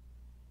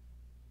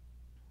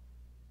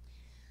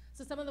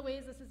 So some of the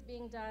ways this is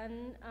being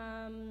done,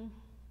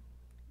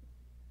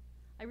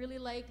 I really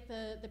like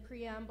the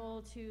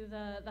preamble to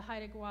the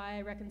Haida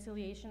Gwaii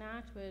Reconciliation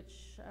Act,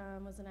 which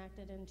was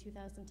enacted in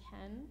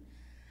 2010.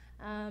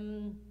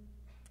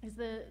 Is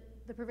the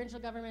provincial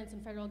governments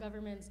and federal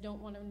governments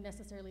don't want to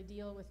necessarily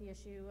deal with the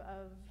issue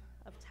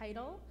of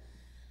title.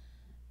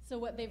 So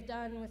what they've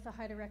done with the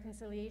Haida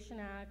Reconciliation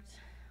Act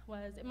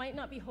was, it might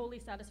not be wholly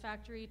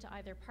satisfactory to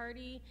either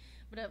party,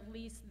 but at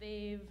least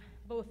they've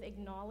both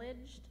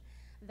acknowledged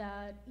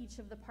that each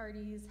of the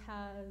parties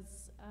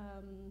has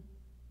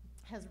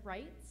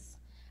rights.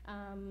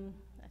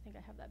 I think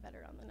I have that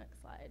better on the next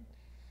slide.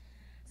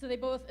 So they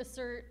both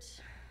assert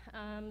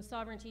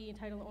sovereignty,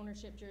 title,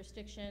 ownership,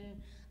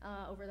 jurisdiction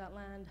over that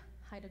land,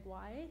 Haida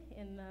Gwaii,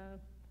 in the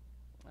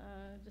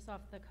just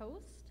off the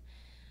coast.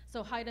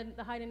 So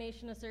the Haida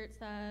Nation asserts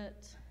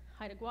that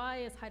Haida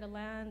Gwaii is Haida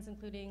lands,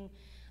 including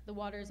the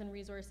waters and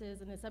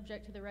resources, and is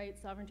subject to the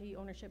rights, sovereignty,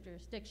 ownership,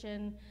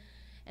 jurisdiction,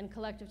 and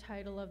collective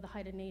title of the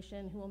Haida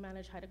Nation, who will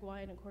manage Haida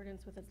Gwaii in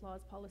accordance with its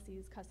laws,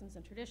 policies, customs,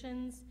 and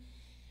traditions.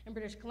 And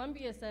British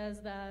Columbia says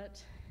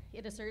that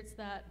it asserts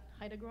that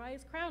Haida Gwaii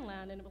is Crown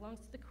land and it belongs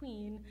to the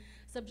Queen,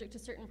 subject to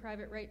certain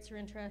private rights or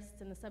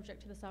interests, and the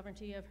subject to the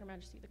sovereignty of Her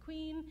Majesty the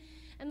Queen,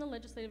 and the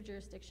legislative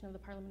jurisdiction of the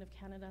Parliament of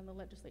Canada and the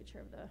legislature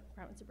of the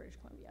province of British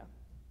Columbia.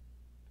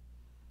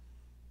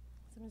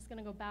 So I'm just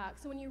gonna go back.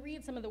 So when you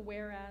read some of the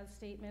whereas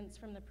statements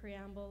from the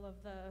preamble of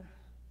the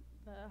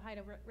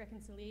Haida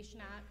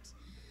Reconciliation Act,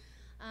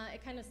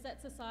 it kind of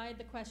sets aside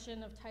the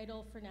question of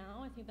title for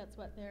now. I think that's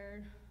what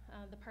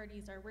the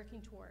parties are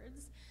working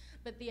towards.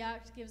 But the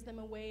Act gives them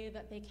a way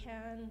that they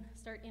can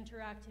start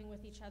interacting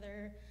with each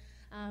other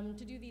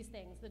to do these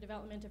things: the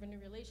development of a new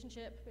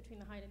relationship between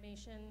the Haida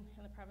Nation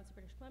and the province of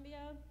British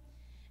Columbia,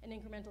 an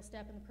incremental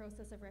step in the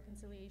process of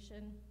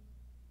reconciliation.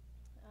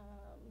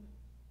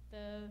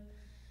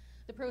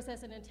 The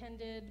process is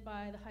intended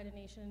by the Haida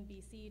Nation in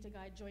BC to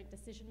guide joint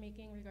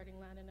decision-making regarding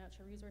land and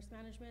natural resource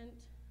management,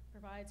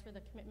 provides for the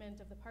commitment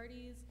of the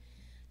parties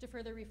to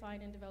further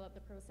refine and develop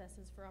the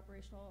processes for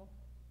operational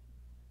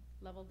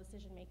level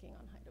decision-making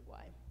on Haida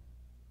Gwaii.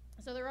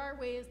 So there are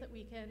ways that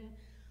we can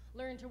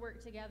learn to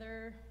work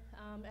together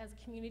as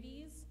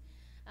communities,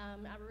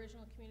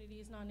 Aboriginal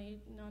communities,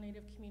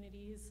 non-Native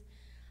communities,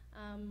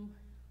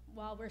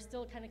 while we're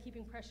still kind of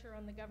keeping pressure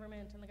on the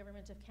government and the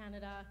government of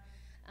Canada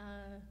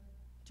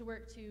to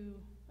work to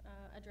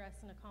address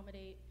and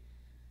accommodate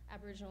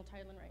Aboriginal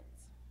title and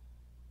rights.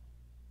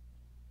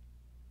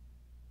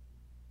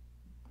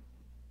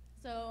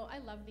 So I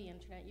love the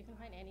internet. You can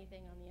find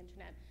anything on the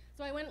internet.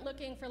 So I went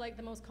looking for like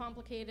the most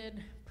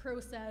complicated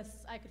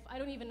process I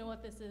don't even know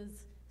what this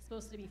is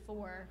supposed to be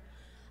for.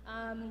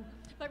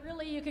 But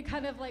really you could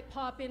kind of like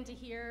pop into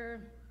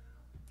here,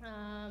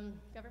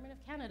 Government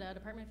of Canada,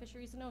 Department of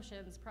Fisheries and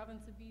Oceans,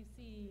 Province of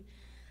BC,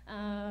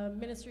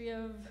 Ministry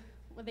of,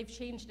 well, they've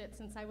changed it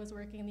since I was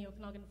working in the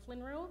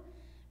Okanagan-Similkameen,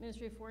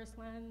 Ministry of Forest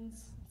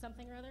Lands,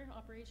 something or other,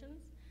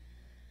 operations.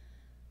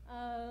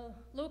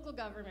 Local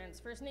governments,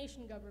 First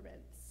Nation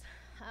governments.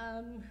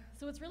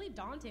 So it's really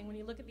daunting when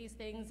you look at these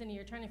things and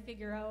you're trying to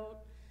figure out,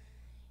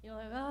 you know,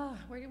 like,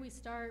 where do we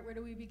start? Where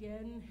do we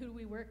begin? Who do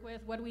we work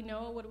with? What do we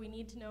know? What do we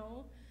need to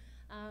know?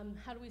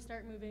 How do we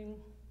start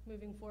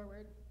moving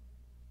forward?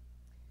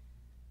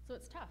 So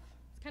it's tough.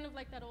 It's kind of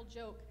like that old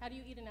joke. How do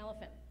you eat an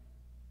elephant?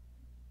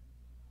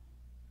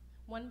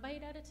 One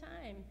bite at a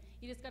time.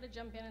 You just got to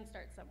jump in and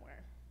start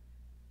somewhere.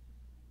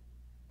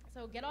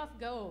 So get off,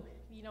 go.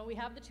 You know, we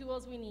have the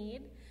tools we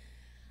need.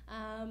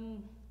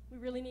 We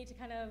really need to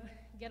kind of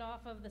get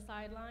off of the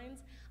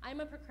sidelines. I'm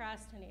a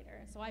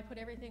procrastinator, so I put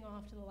everything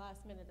off to the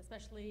last minute,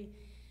 especially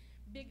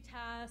big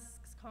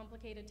tasks,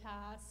 complicated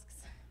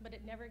tasks, but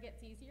it never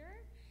gets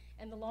easier.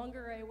 And the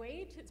longer I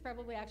wait, it's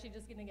probably actually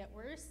just gonna get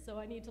worse, so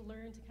I need to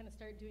learn to kind of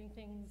start doing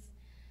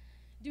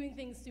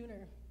things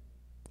sooner.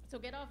 So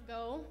get off,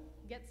 go,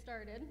 get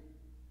started.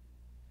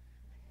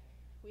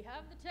 We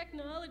have the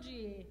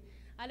technology.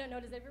 I don't know,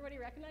 does everybody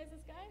recognize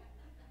this guy?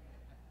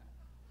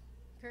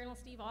 Colonel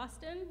Steve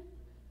Austin,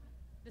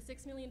 the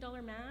 $6 million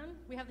man.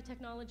 We have the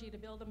technology to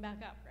build them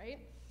back up, right?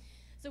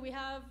 So we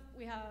have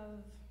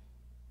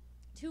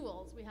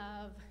tools, we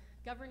have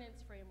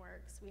governance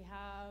frameworks, we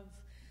have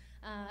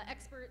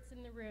experts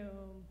in the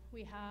room,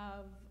 we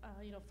have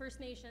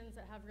First Nations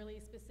that have really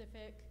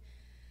specific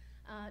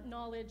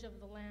knowledge of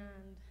the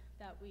land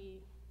that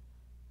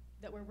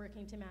we're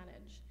working to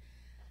manage.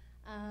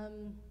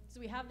 So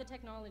we have the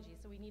technology,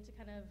 so we need to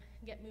kind of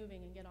get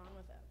moving and get on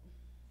with it.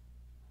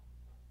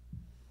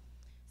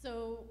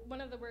 So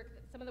some of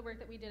the work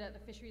that we did at the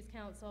Fisheries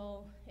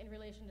Council in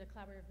relation to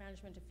collaborative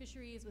management of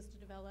fisheries was to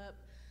develop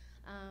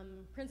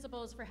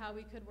principles for how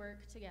we could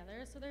work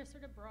together. So there's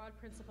sort of broad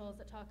principles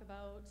that talk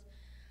about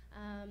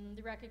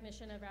the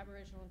recognition of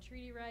Aboriginal and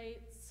treaty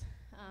rights,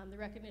 the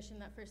recognition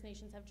that First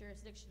Nations have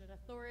jurisdiction and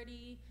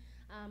authority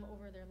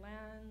over their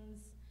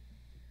lands,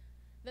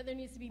 that there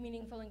needs to be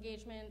meaningful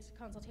engagement,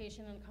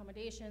 consultation, and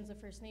accommodations of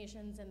First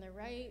Nations and their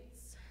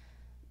rights,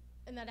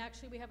 and that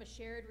actually we have a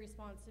shared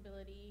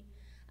responsibility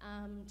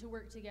to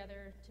work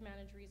together to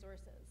manage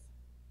resources.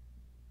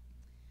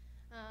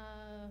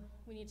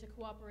 We need to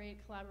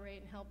cooperate,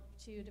 collaborate, and help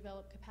to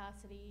develop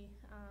capacity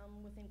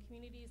within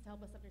communities to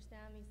help us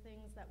understand these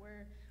things that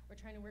we're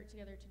trying to work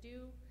together to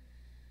do.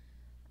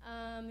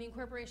 The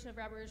incorporation of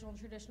Aboriginal and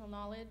traditional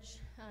knowledge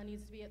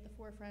needs to be at the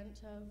forefront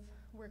of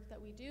work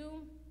that we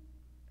do.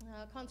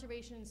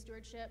 Conservation and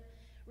stewardship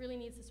really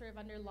needs to sort of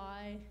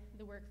underlie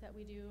the work that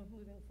we do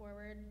moving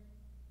forward.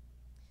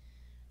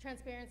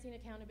 Transparency and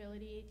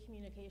accountability,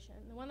 communication.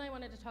 The one I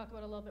wanted to talk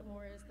about a little bit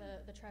more is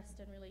the trust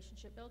and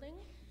relationship building.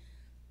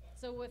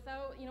 So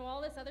without,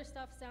 all this other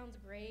stuff sounds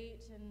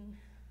great, and,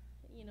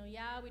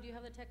 yeah, we do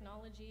have the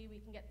technology, we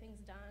can get things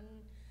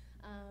done.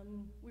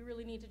 We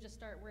really need to just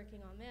start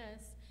working on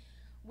this.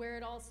 Where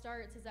it all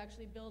starts is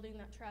actually building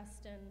that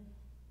trust and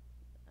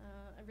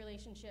a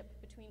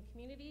relationship between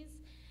communities.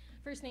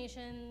 First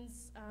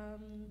Nations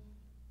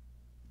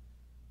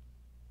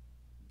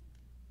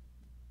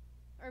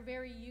are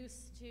very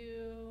used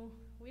to,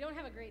 we don't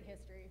have a great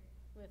history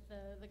with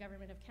the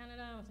Government of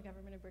Canada, with the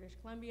Government of British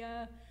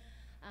Columbia.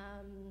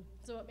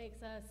 So it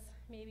makes us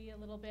maybe a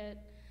little bit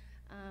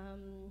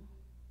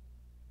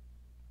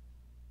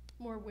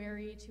more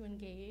wary to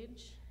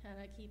engage, and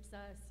it keeps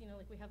us,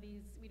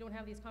 we don't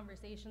have these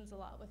conversations a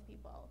lot with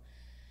people.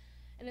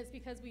 And it's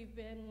because we've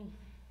been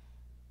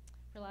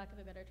for lack of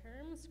a better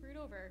term, screwed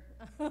over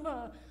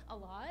a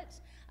lot.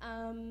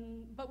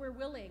 But we're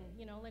willing,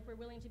 like we're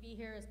willing to be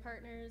here as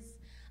partners.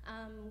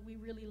 We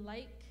really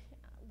like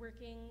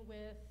working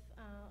with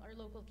our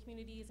local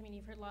communities. I mean,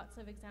 you've heard lots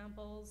of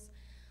examples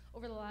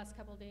over the last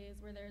couple days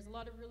where there's a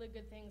lot of really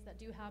good things that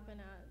do happen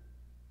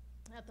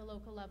at the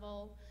local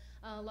level.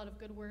 A lot of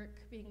good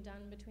work being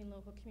done between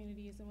local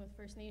communities and with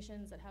First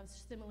Nations that have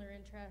similar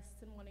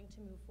interests in wanting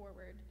to move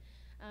forward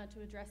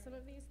to address some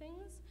of these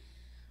things.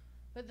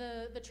 But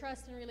the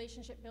trust and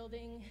relationship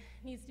building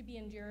needs to be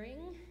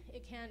enduring.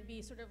 It can't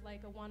be sort of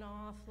like a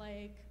one-off,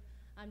 like,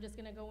 I'm just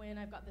gonna go in,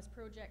 I've got this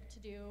project to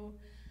do.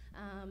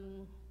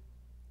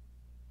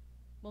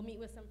 We'll meet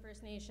with some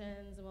First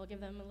Nations and we'll give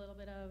them a little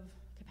bit of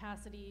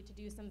capacity to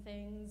do some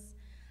things.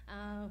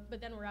 But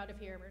then we're out of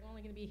here. We're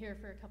only gonna be here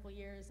for a couple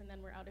years and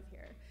then we're out of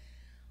here.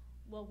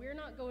 Well, we're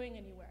not going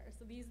anywhere.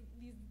 So these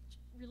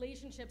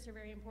relationships are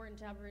very important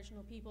to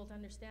Aboriginal people to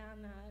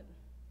understand that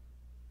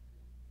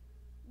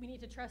we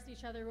need to trust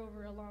each other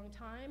over a long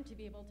time to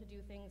be able to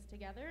do things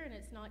together, and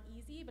it's not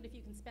easy, but if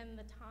you can spend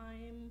the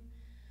time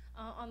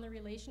on the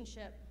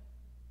relationship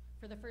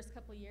for the first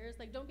couple of years,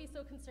 like, don't be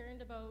so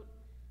concerned about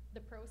the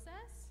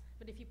process,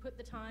 but if you put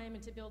the time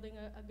into building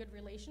a good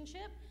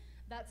relationship,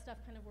 that stuff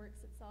kind of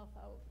works itself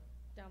out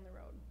down the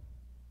road.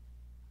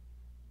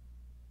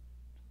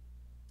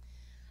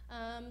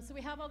 So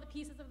we have all the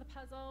pieces of the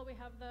puzzle, we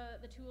have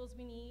the tools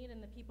we need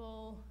and the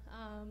people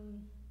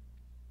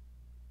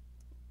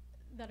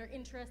that are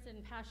interested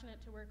and passionate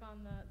to work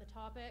on the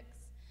topics,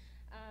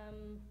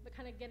 but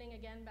kind of getting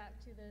again back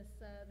to this,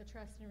 the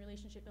trust and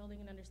relationship building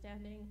and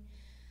understanding.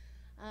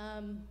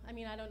 I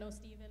mean, I don't know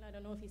Stephen, I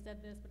don't know if he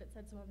said this, but it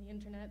said so on the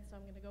internet, so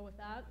I'm gonna go with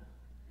that.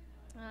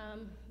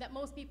 That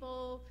most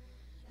people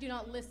do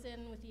not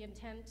listen with the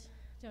intent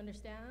to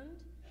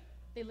understand,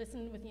 they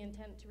listen with the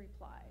intent to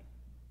reply.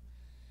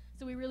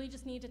 So we really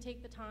just need to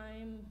take the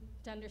time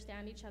to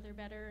understand each other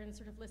better and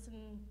sort of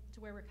listen to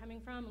where we're coming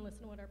from and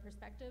listen to what our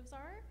perspectives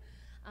are,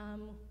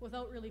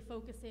 without really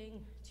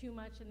focusing too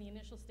much in the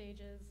initial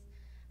stages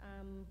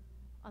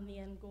on the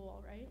end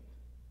goal, right?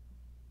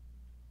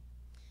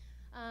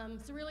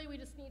 So really we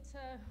just need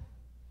to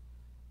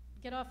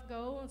get off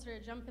go and sort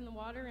of jump in the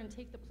water and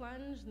take the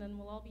plunge, and then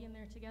we'll all be in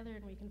there together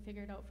and we can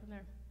figure it out from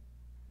there.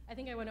 I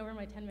think I went over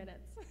my 10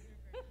 minutes.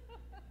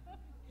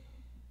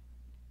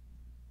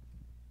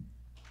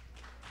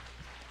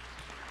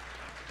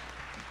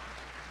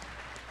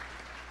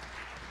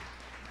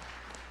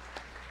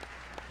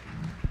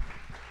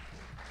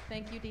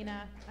 Thank you,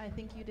 Deana. I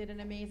think you did an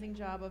amazing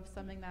job of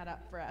summing that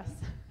up for us.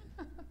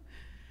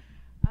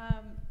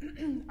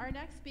 Our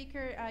next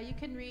speaker, you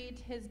can read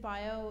his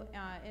bio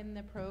in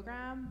the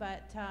program,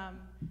 but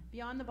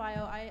beyond the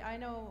bio, I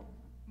know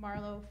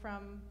Marlowe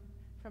from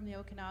the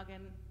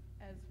Okanagan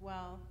as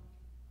well.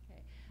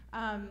 Okay.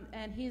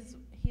 And he's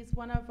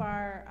one of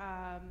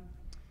our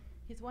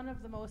he's one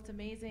of the most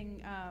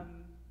amazing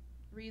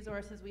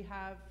resources we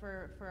have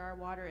for our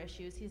water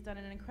issues. He's done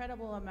an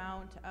incredible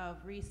amount of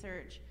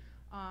research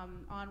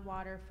on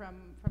water from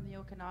the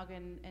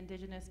Okanagan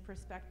Indigenous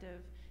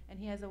perspective, and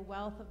he has a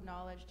wealth of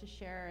knowledge to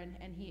share,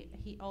 and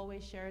he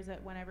always shares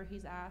it whenever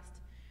he's asked.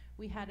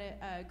 We had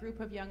a group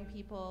of young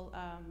people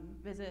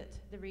visit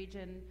the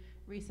region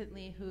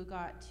recently who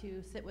got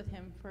to sit with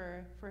him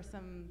for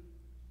some,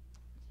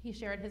 he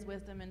shared his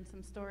wisdom and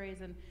some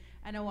stories, and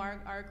I know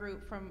our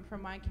group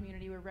from my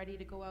community were ready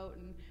to go out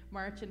and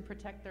march and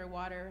protect their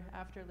water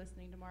after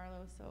listening to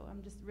Marlowe, so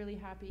I'm just really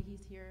happy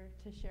he's here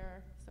to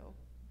share. So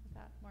with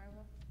that,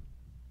 Marlowe.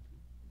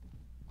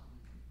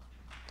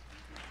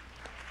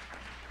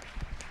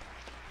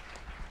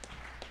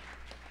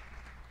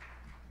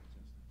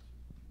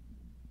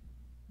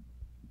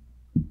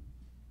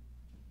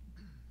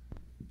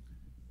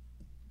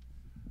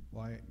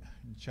 Why,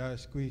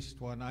 just squeezed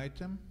one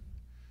item.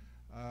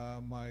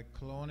 My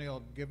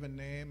colonial given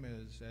name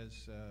is,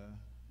 as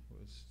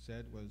was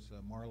said, was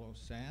Marlowe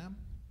Sam.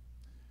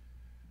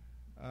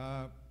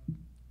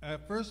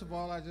 First of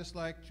all, I'd just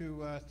like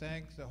to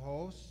thank the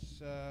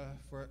hosts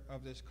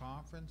of this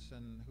conference,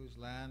 and whose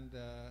land,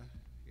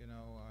 you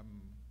know,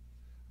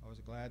 I was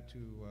glad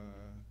to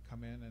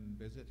come in and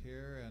visit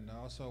here, and I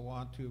also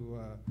want to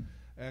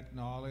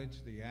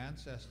acknowledge the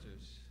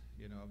ancestors,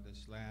 you know, of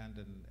this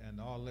land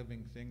and all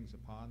living things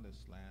upon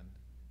this land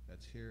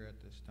that's here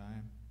at this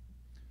time.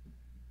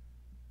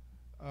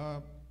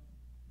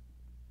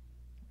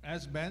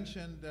 As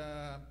mentioned,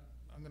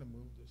 I'm going to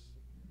move this.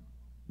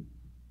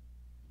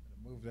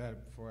 Move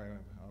that before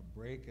I'll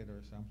break it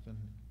or something.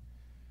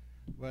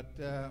 But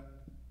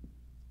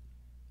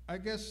I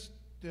guess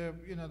to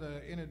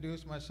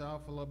introduce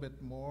myself a little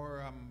bit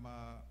more, I'm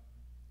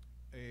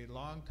a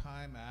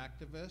longtime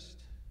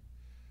activist,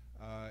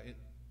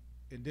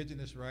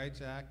 Indigenous rights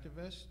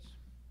activist,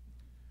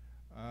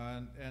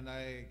 and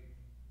I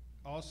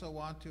also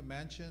want to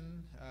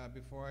mention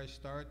before I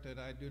start that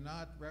I do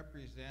not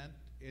represent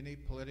any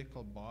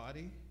political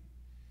body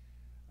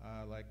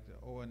like the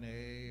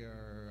ONA,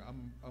 or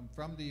I'm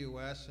from the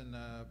U.S. and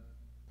a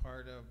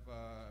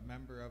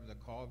member of the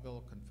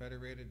Colville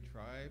Confederated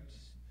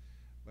Tribes,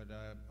 but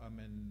I'm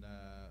in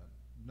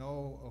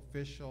no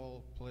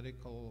official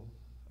political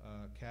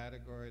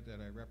category that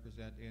I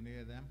represent any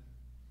of them.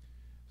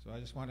 So I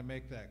just want to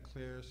make that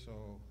clear,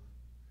 so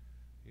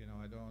you know,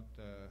 I don't,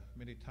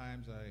 many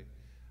times I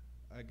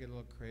get a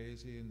little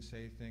crazy and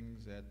say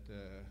things that,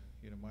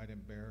 you know, might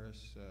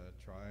embarrass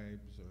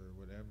tribes or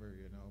whatever,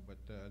 you know, but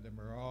them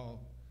are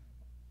all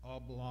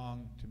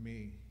belong to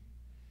me.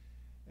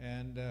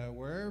 And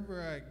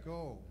wherever I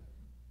go,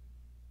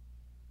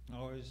 I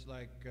always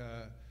like,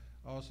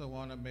 also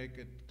want to make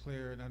it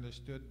clear and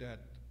understood that,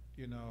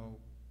 you know,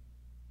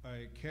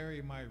 I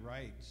carry my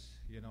rights,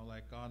 you know,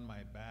 like on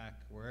my back,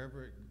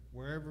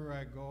 wherever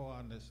I go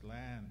on this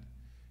land,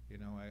 you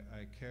know,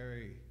 I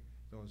carry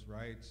those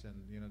rights, and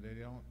you know, they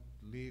don't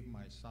leave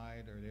my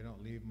side or they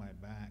don't leave my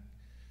back.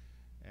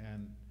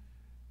 And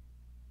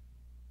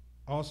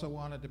also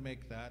wanted to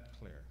make that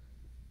clear.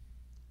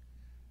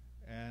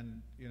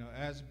 And you know,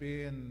 as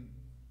being,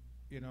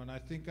 you know, and I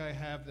think I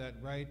have that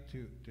right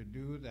to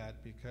do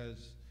that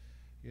because,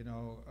 you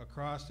know,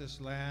 across this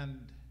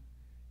land,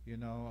 you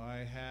know,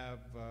 I have,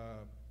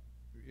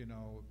 you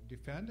know,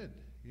 defended,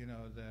 you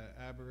know,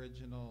 the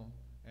Aboriginal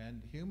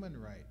and human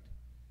right,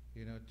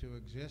 you know, to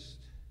exist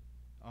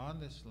on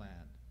this land.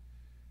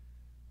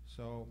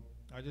 So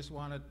I just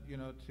wanted, you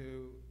know,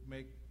 to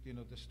make, you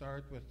know, to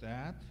start with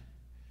that.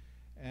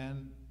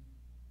 And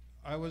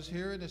I was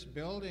here in this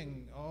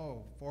building,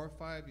 4 or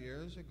 5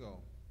 years ago,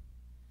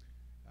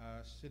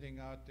 sitting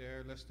out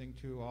there listening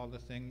to all the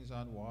things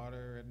on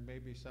water, and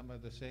maybe some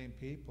of the same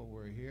people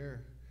were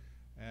here.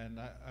 And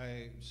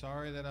I'm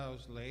sorry that I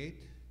was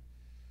late.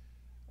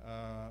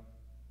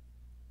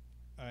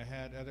 I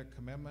had other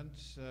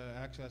commitments.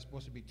 Actually, I was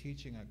supposed to be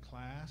teaching a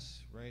class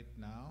right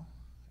now,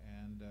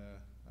 and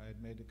I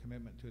had made a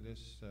commitment to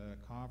this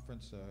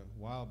conference a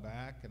while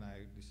back, and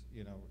I just,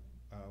 you know,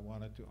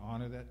 wanted to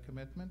honor that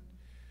commitment.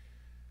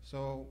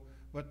 So,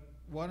 but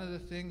one of the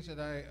things that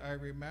I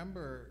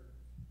remember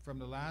from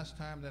the last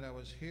time that I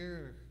was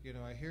here, you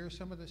know, I hear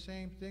some of the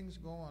same things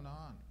going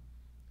on,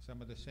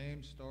 some of the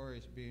same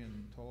stories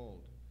being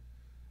told.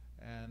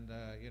 And,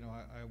 you know,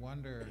 I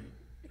wonder,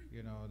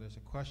 you know, there's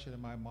a question in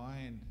my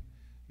mind,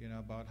 you know,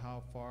 about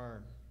how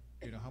far,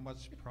 you know, how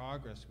much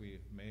progress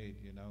we've made,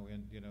 you know,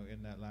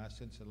 in that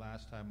since the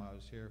last time I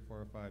was here 4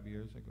 or 5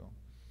 years ago.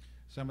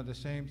 Some of the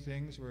same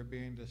things were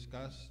being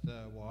discussed,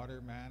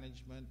 water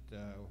management,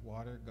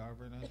 water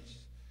governance,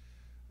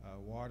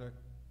 water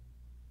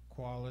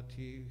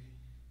quality,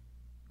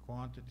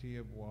 quantity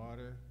of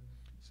water,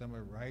 some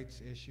of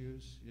rights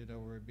issues, you know,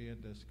 were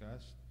being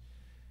discussed.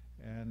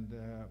 And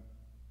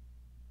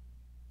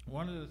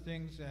one of the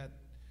things that,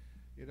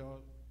 you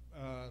know,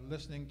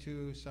 listening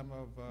to some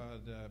of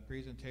the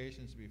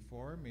presentations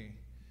before me,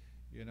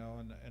 you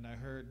know, and I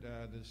heard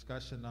the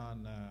discussion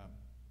on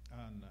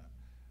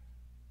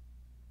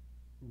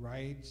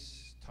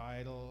rights,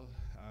 title,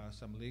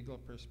 some legal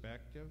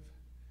perspective.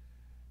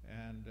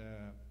 And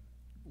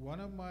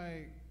one of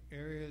my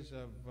areas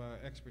of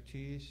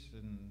expertise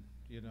and,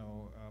 you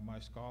know, my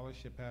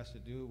scholarship has to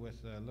do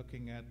with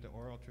looking at the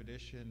oral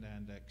tradition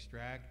and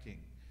extracting,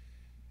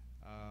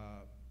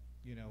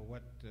 you know,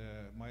 what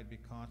might be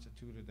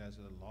constituted as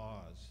the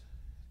laws,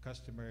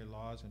 customary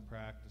laws and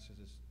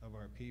practices of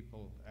our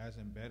people as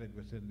embedded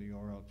within the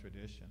oral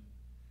tradition.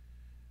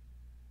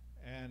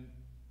 And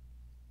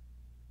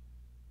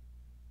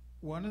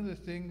one of the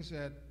things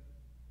that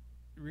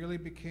really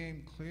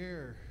became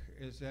clear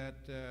is that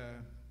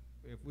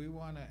if we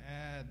want to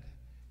add,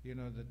 you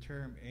know, the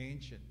term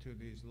ancient to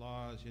these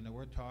laws, you know,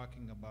 we're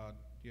talking about,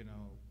 you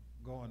know,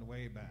 going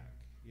way back,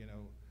 you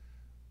know,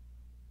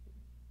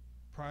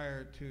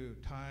 prior to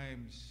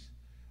times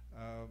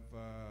of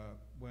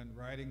when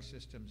writing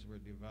systems were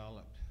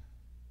developed,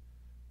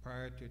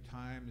 prior to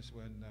times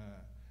when,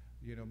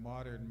 you know,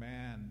 modern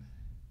man,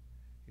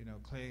 you know,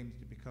 claims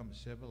to become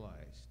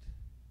civilized.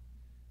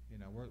 You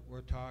know,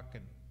 we're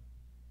talking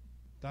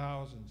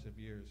thousands of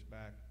years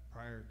back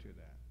prior to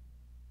that,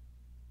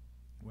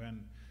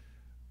 when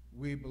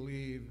we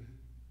believe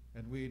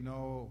and we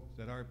know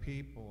that our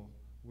people,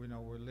 we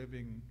know we're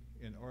living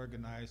in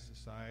organized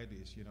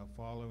societies, you know,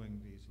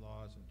 following these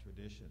laws and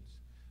traditions.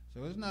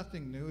 So it's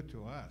nothing new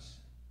to us,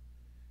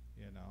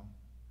 you know.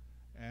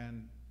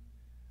 And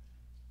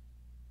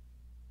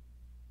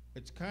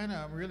it's kind of,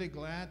 I'm really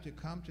glad to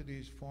come to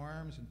these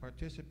forums and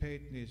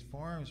participate in these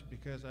forums,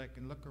 because I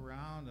can look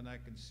around and I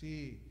can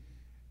see,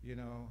 you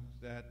know,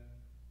 that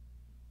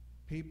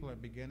people are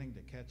beginning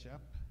to catch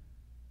up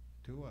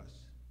to us.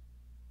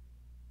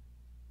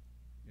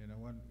 You know,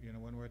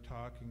 when we're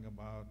talking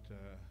about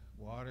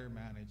water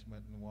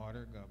management and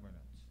water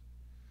governance,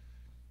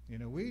 you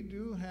know, we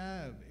do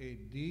have a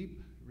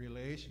deep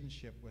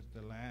relationship with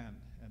the land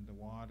and the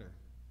water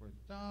for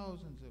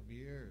thousands of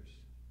years.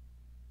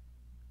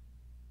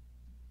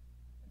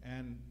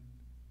 And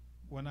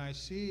when I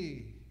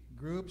see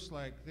groups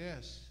like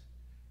this,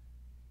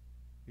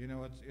 you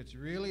know, it's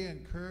really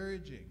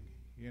encouraging,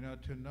 you know,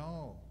 to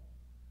know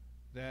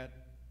that,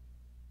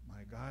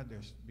 my God, they're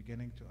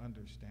beginning to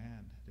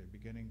understand. They're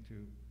beginning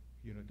to,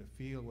 to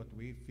feel what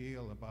we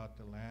feel about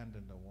the land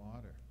and the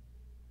water,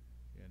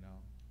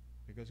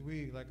 because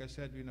we, like I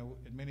said,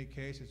 in many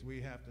cases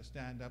we have to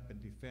stand up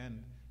and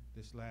defend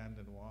this land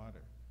and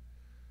water.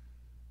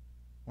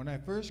 When I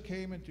first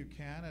came into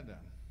Canada,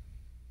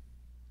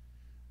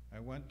 I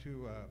went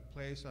to a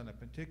place on a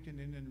Penticton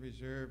Indian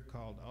Reserve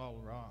called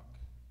Owl Rock.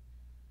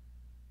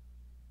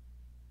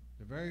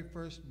 The very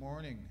first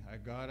morning I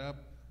got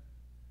up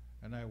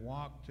and I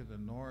walked to the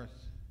north.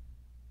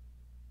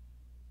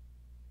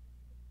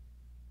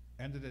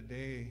 End of the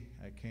day,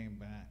 I came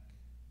back.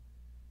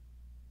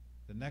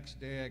 The next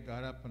day I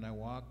got up and I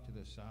walked to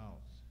the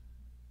south.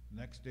 The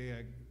next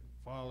day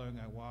following,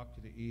 I walked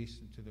to the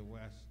east and to the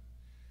west.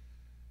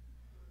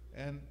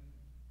 And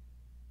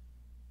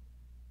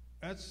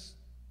that's,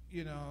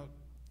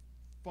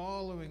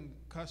 following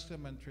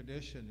custom and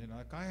tradition.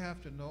 Like, I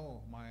have to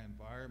know my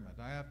environment.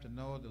 I have to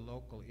know the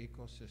local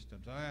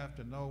ecosystems. I have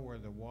to know where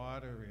the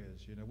water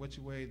is, which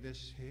way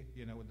this,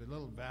 with the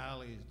little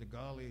valleys, the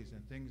gullies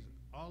and things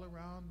all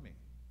around me.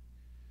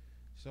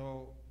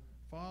 So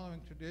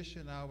following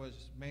tradition, I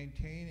was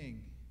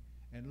maintaining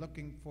and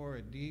looking for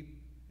a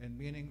deep and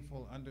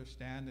meaningful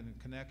understanding and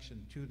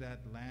connection to that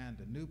land,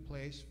 a new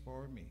place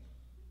for me.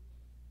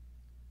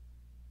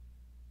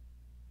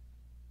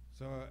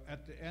 So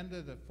at the end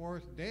of the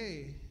fourth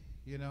day,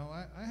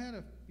 I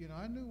had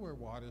I knew where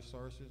water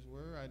sources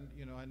were.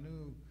 I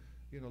knew,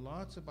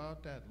 lots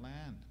about that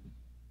land.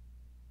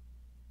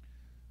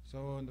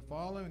 So in the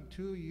following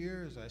 2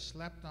 years, I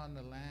slept on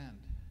the land,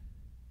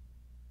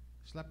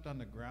 slept on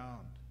the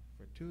ground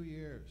for 2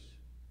 years.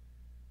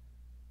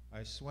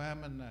 I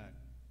swam in the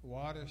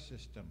water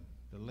system,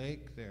 the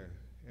lake there,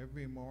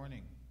 every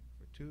morning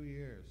for 2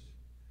 years.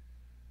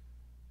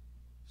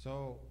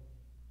 So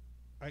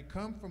I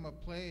come from a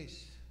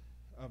place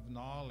of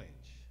knowledge,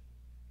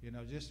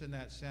 just in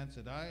that sense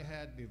that I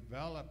had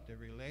developed a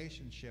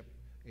relationship,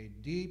 a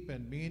deep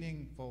and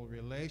meaningful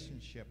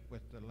relationship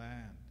with the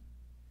land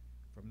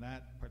from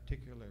that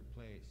particular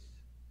place.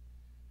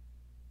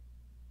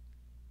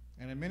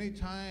 And many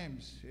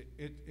times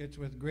it's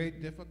with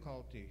great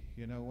difficulty,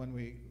 when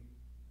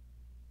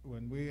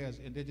we as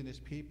Indigenous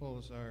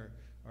peoples are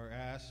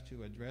asked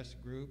to address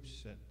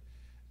groups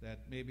that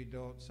maybe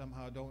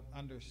somehow don't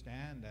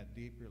understand that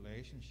deep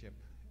relationship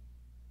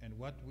and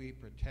what we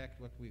protect,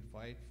 what we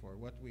fight for,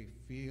 what we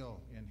feel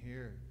in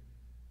here.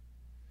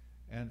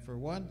 And for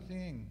one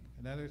thing,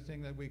 another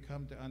thing that we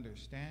come to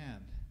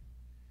understand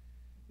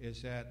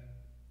is that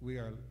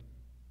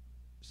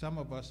some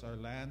of us are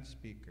land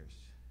speakers.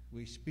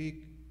 We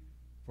speak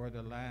for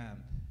the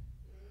land.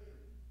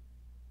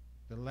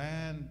 The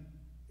land,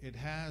 it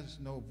has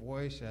no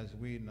voice as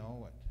we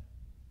know it.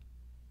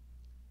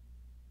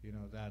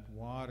 That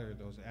water,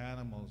 those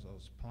animals,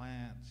 those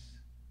plants,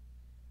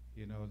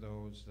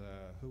 those,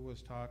 who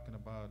was talking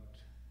about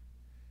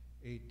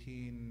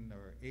 18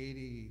 or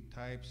 80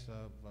 types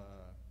of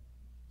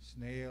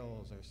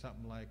snails or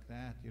something like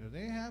that.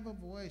 They have a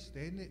voice.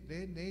 They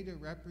need a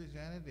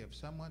representative,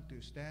 someone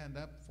to stand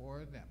up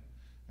for them.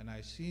 And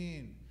I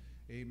seen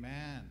a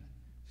man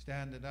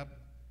standing up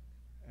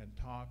and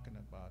talking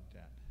about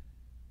that.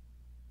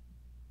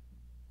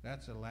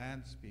 That's a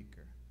land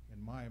speaker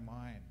in my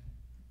mind.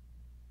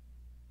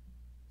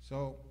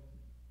 So,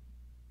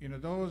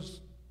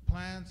 those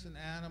plants and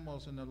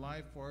animals and the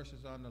life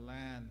forces on the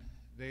land,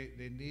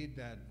 they need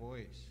that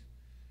voice.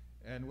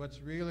 And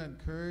what's real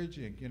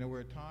encouraging,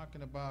 we're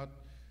talking about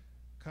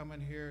coming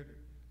here,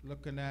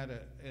 looking at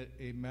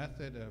a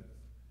method of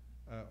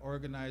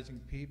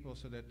organizing people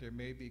so that there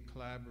may be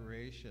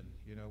collaboration,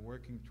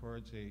 working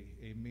towards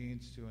a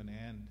means to an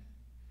end.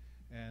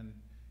 And,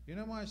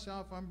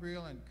 myself, I'm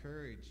real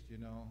encouraged,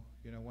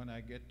 when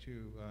I get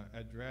to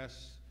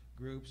address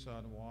groups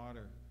on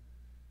water.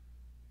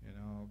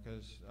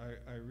 Because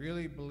I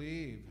really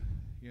believe,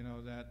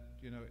 that,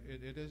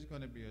 it is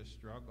going to be a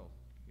struggle.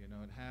 It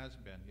has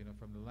been,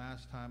 from the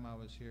last time I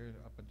was here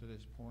up until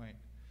this point.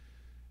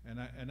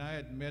 And I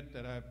admit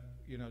that I've,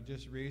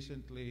 just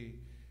recently,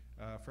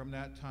 from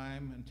that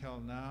time until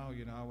now,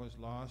 I was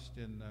lost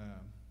in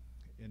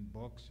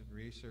books and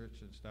research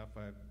and stuff.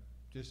 I've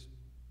just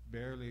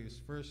barely, it's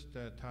the first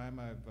time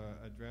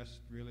I've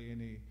addressed really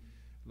any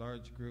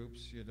large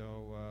groups,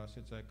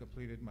 since I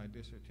completed my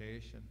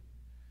dissertation.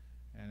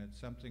 And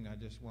it's something I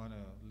just want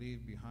to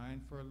leave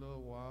behind for a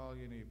little while.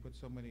 You put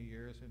so many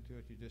years into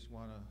it, you just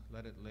want to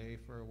let it lay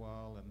for a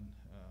while and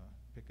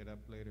pick it up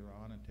later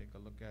on and take a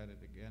look at it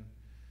again.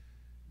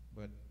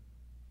 But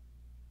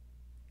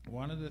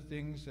one of the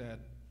things that,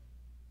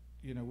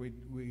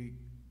 we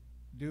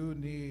do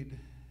need,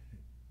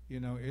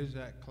 is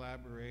that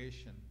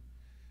collaboration.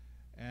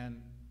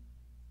 And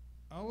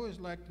I always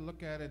like to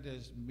look at it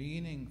as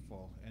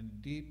meaningful and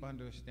deep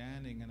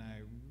understanding, and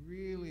I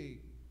really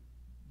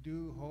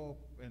do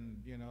hope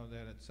and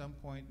that at some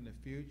point in the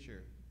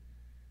future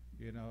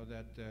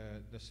that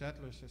the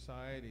settler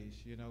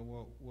societies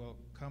will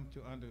come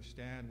to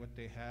understand what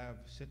they have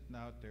sitting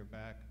out their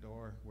back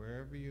door,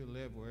 wherever you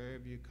live,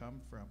 wherever you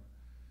come from,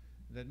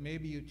 that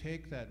maybe you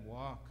take that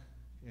walk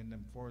in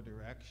them 4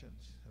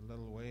 directions a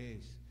little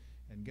ways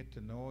and get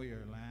to know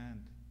your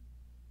land.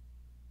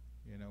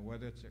 You know,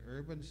 whether it's an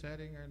urban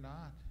setting or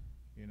not,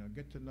 you know,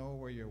 get to know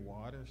where your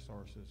water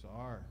sources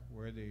are,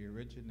 where they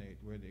originate,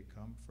 where they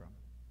come from.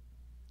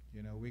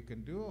 You know, we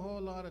can do a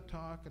whole lot of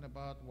talking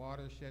about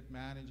watershed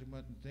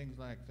management and things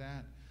like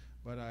that,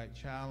 but I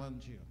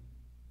challenge you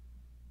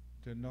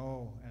to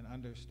know and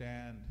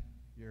understand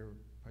your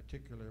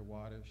particular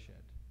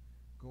watershed.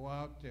 Go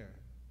out there,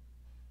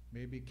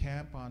 maybe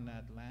camp on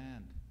that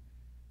land,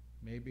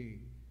 maybe,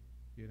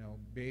 you know,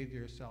 bathe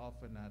yourself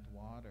in that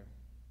water.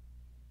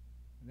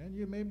 And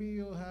then maybe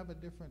you'll have a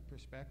different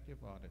perspective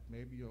on it.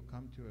 Maybe you'll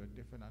come to a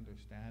different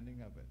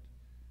understanding of it.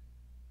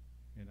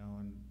 You know,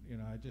 and you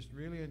know, I just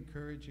really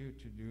encourage you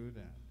to do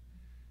that.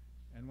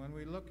 And when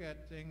we look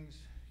at things,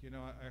 you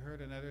know, I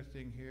heard another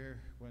thing here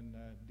when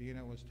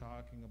Deana was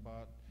talking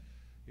about,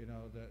 you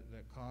know,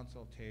 the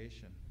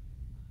consultation.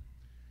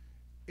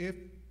 If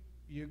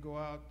you go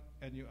out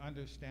and you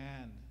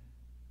understand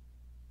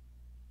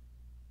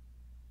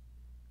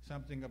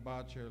something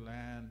about your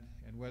land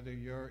and whether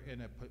you're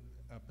in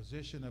a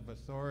position of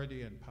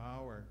authority and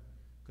power,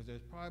 because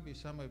there's probably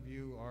some of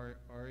you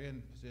are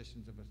in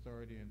positions of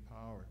authority and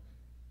power,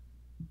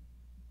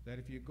 that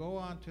if you go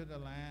onto the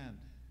land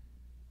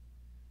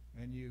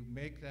and you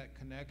make that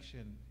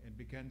connection and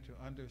begin to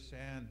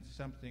understand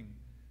something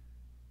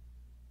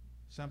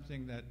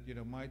that, you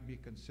know, might be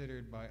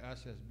considered by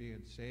us as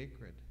being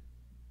sacred,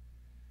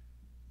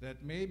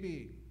 that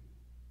maybe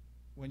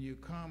when you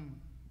come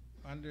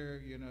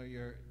under, you know,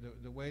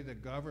 the way the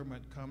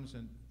government comes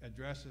and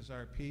addresses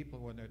our people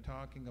when they're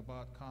talking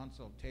about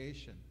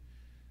consultation,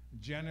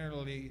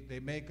 generally they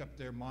make up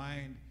their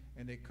mind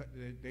and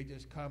they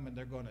just come and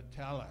they're going to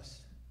tell us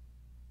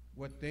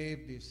what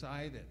they've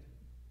decided.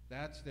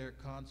 That's their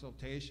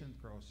consultation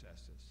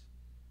processes.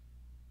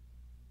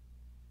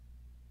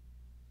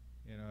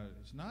 You know,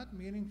 it's not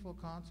meaningful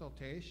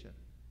consultation.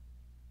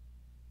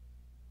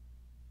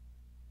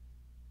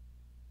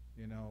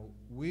 You know,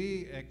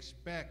 we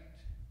expect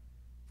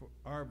for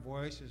our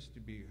voices to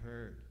be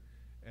heard,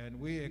 and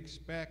we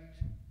expect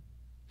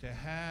to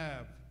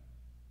have,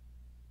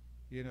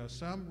 you know,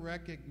 some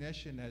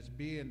recognition as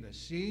being the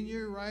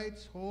senior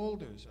rights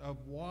holders of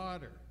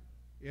water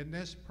in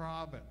this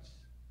province.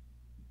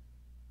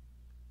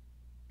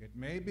 It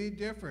may be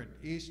different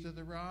east of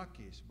the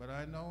Rockies, but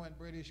I know in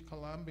British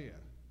Columbia,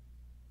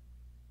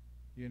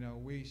 you know,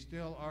 we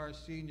still are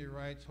senior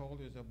rights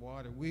holders of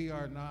water. We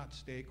are not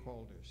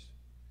stakeholders.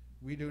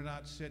 We do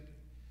not sit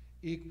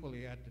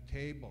equally at the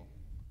table,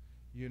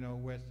 you know,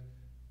 with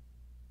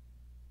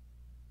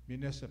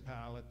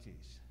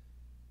municipalities.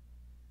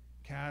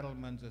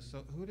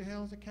 Who the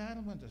hell is a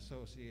Cattlemen's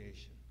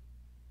Association?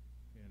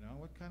 You know,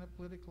 what kind of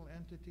political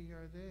entity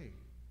are they?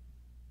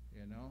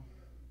 You know,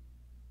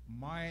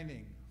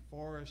 mining,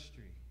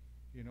 forestry,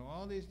 you know,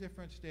 all these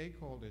different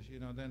stakeholders, you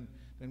know, then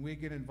we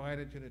get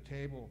invited to the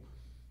table,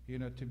 you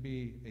know, to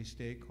be a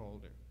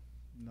stakeholder.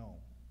 No.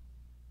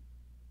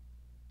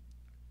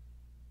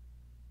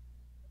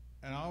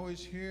 And I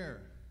always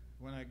hear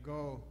when I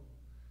go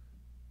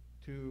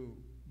to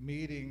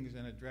meetings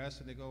and address,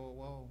 and they go,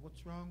 well,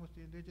 what's wrong with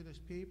the indigenous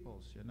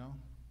peoples, you know?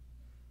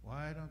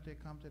 Why don't they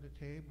come to the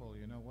table,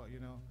 you know, what, you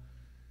know?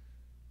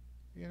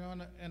 You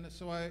know, and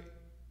so I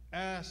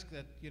ask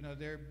that, you know,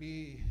 there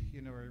be,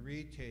 you know, a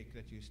retake,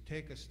 that you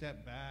take a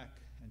step back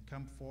and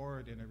come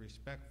forward in a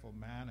respectful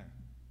manner.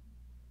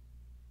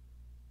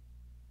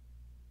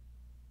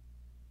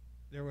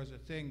 There was a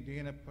thing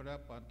Deana put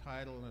up on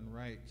title and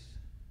rights.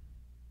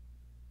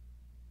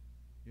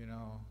 You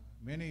know,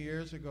 many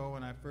years ago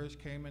when I first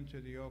came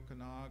into the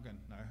Okanagan,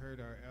 I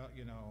heard our,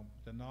 you know,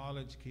 the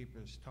knowledge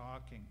keepers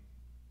talking,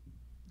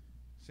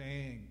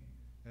 saying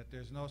that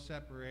there's no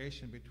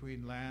separation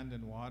between land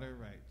and water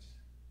rights.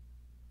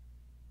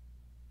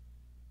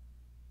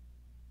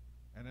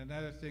 And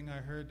another thing I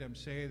heard them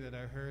say, that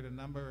I heard a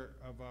number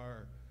of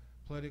our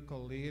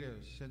political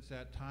leaders since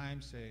that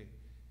time say,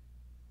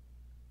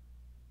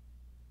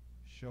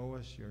 show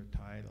us your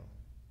title.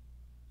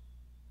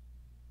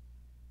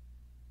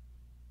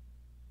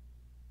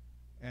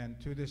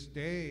 And to this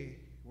day,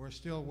 we're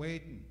still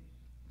waiting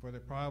for the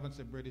province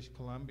of British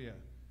Columbia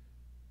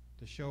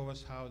to show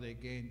us how they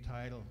gained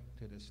title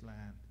to this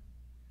land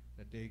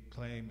that they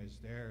claim is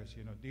theirs.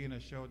 You know, Deana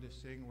showed this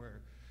thing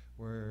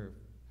where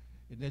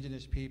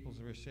indigenous peoples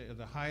were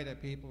the Haida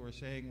people were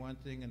saying one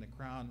thing and the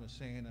Crown was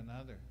saying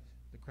another.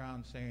 The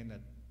Crown saying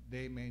that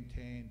they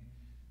maintain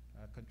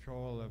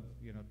control of,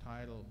 you know,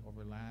 title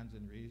over lands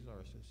and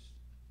resources.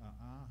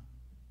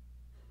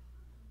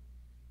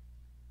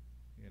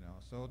 You know,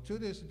 so to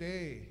this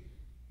day,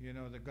 you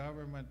know, the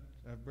government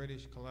of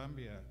British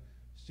Columbia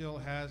still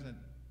hasn't,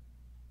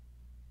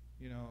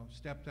 you know,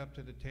 stepped up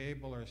to the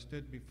table or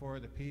stood before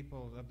the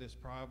people of this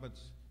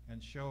province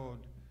and showed,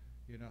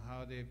 you know,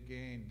 how they've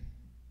gained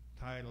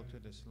title to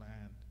this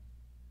land.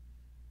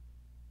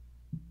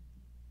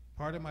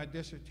 Part of my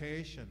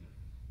dissertation,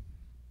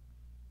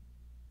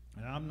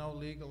 and I'm no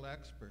legal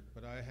expert,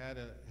 but I had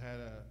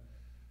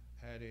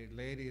a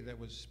lady that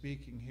was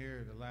speaking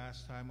here the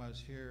last time I was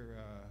here,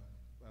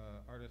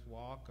 Ardith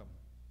Walcom,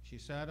 she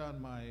sat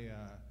on my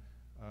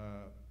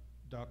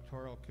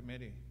doctoral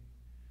committee.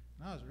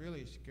 And I was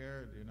really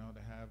scared, you know,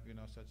 to have, you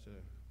know, such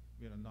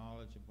a, you know,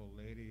 knowledgeable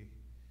lady,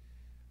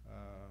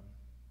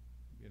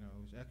 you know,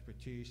 whose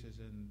expertise is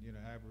in, you know,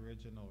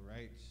 Aboriginal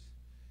rights.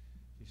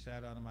 She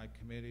sat on my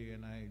committee,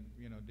 and I,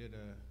 you know, did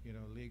a, you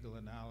know, legal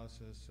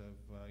analysis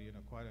of, you know,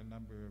 quite a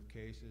number of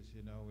cases,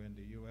 you know, in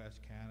the U.S.,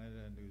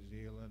 Canada, New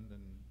Zealand,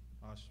 and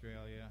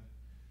Australia.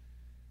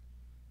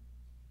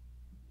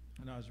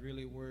 And I was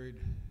really worried,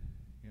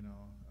 you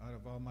know, out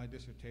of all my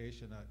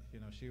dissertation, you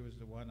know, she was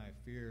the one I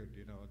feared,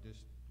 you know, just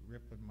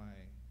ripping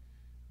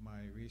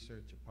my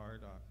research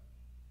apart on.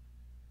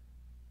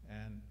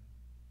 And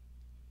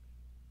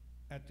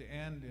at the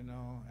end, you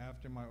know,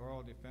 after my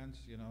oral defense,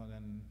 you know,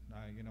 then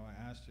you know,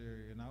 I asked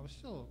her, and I was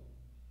still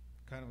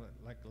kind of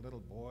like a little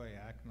boy,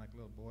 acting like a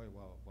little boy.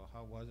 Well,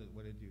 how was it?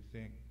 What did you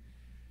think?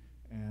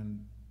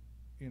 And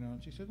you know,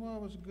 and she said, well,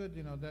 it was good.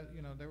 You know, that,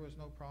 you know, there was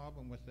no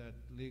problem with that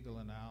legal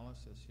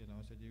analysis. You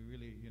know, said you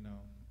really, you know,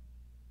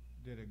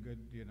 did a good,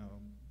 you know,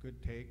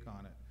 good take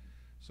on it.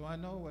 So I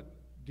know what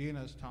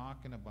Deana's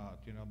talking about.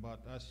 You know,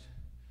 about us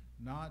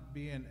not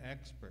being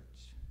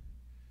experts.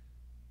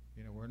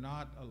 You know, we're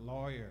not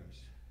lawyers,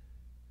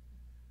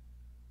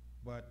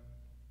 but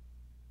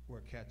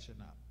we're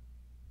catching up.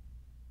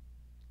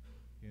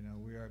 You know,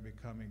 we are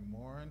becoming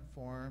more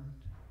informed,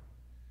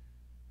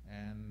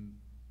 and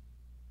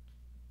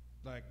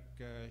like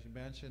she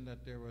mentioned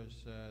that there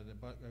was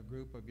a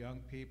group of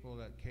young people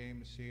that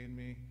came seeing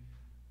me.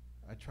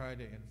 I try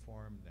to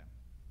inform them.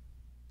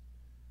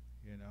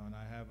 You know, and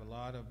I have a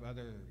lot of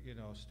other, you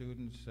know,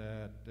 students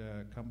that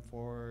come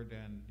forward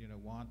and, you know,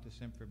 want this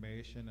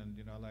information, and,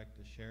 you know, I like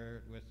to share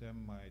it with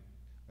them.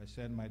 I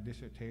send my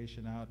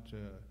dissertation out to,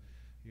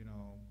 you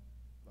know,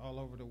 all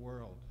over the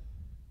world,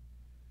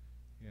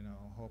 you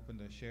know, hoping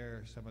to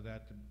share some of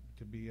that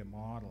to be a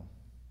model.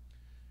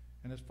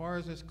 And as far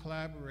as this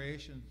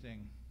collaboration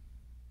thing,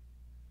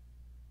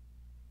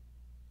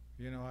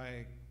 you know,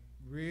 I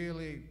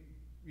really,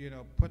 you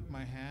know, put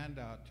my hand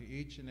out to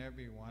each and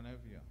every one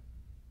of you.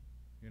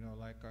 You know,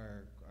 like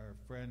our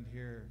friend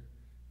here,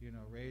 you know,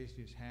 raised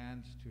his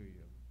hands to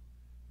you.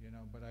 You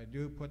know, but I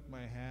do put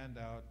my hand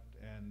out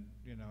and,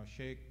 you know,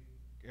 shake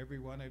every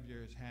one of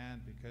yours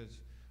hand, because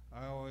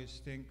I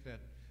always think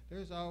that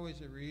there's always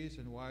a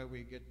reason why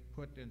we get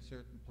put in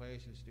certain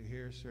places to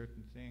hear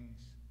certain things.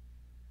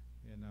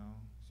 You know,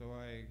 so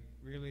I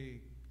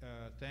really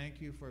thank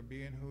you for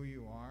being who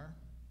you are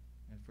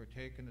and for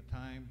taking the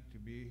time to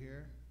be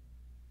here.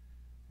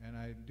 And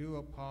I do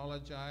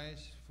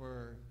apologize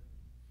for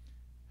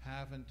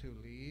having to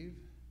leave.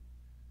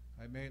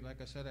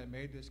 Like I said, I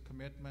made this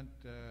commitment.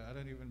 I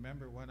don't even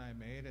remember when I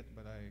made it,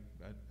 but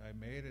I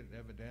made it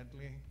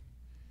evidently.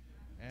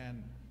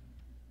 And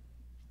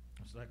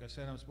it's like I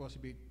said, I'm supposed to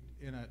be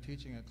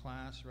teaching a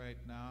class right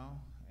now,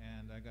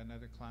 and I got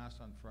another class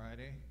on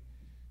Friday.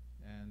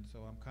 And so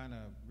I'm kind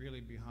of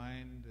really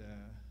behind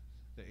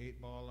the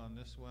 8 ball on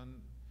this one,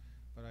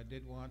 but I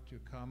did want to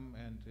come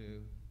and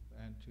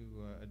to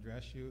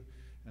address you,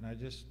 and I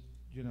just,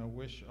 you know,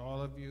 wish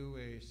all of you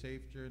a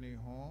safe journey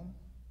home,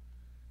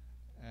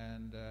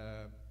 and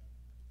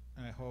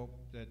I hope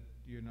that,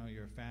 you know,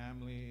 your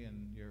family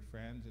and your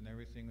friends and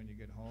everything when you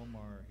get home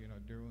are, you know,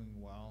 doing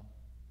well.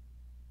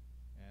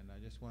 And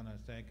I just want to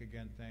thank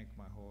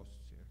my hosts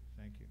here.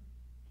 Thank you.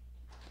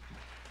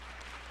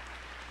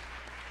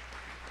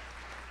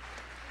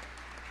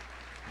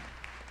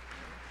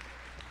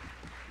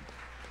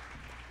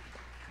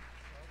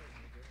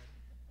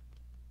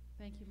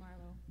 Thank you,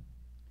 Marlowe.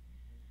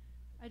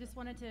 I just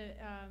wanted to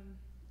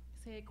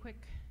say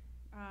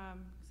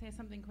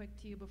something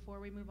quick to you before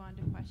we move on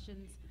to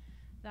questions.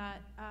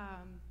 That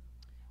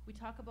we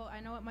talk about,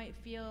 I know it might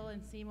feel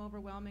and seem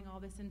overwhelming, all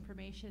this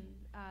information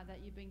that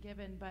you've been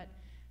given, but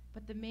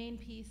the main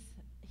piece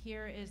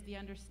here is the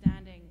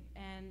understanding,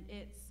 and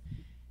it's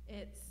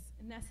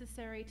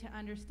necessary to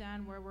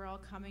understand where we're all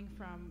coming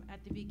from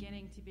at the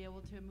beginning to be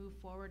able to move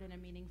forward in a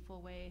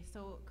meaningful way.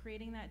 So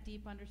creating that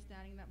deep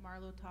understanding that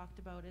Marlowe talked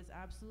about is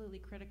absolutely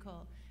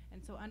critical.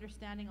 And so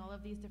understanding all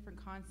of these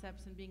different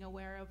concepts and being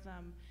aware of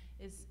them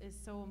is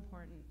so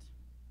important.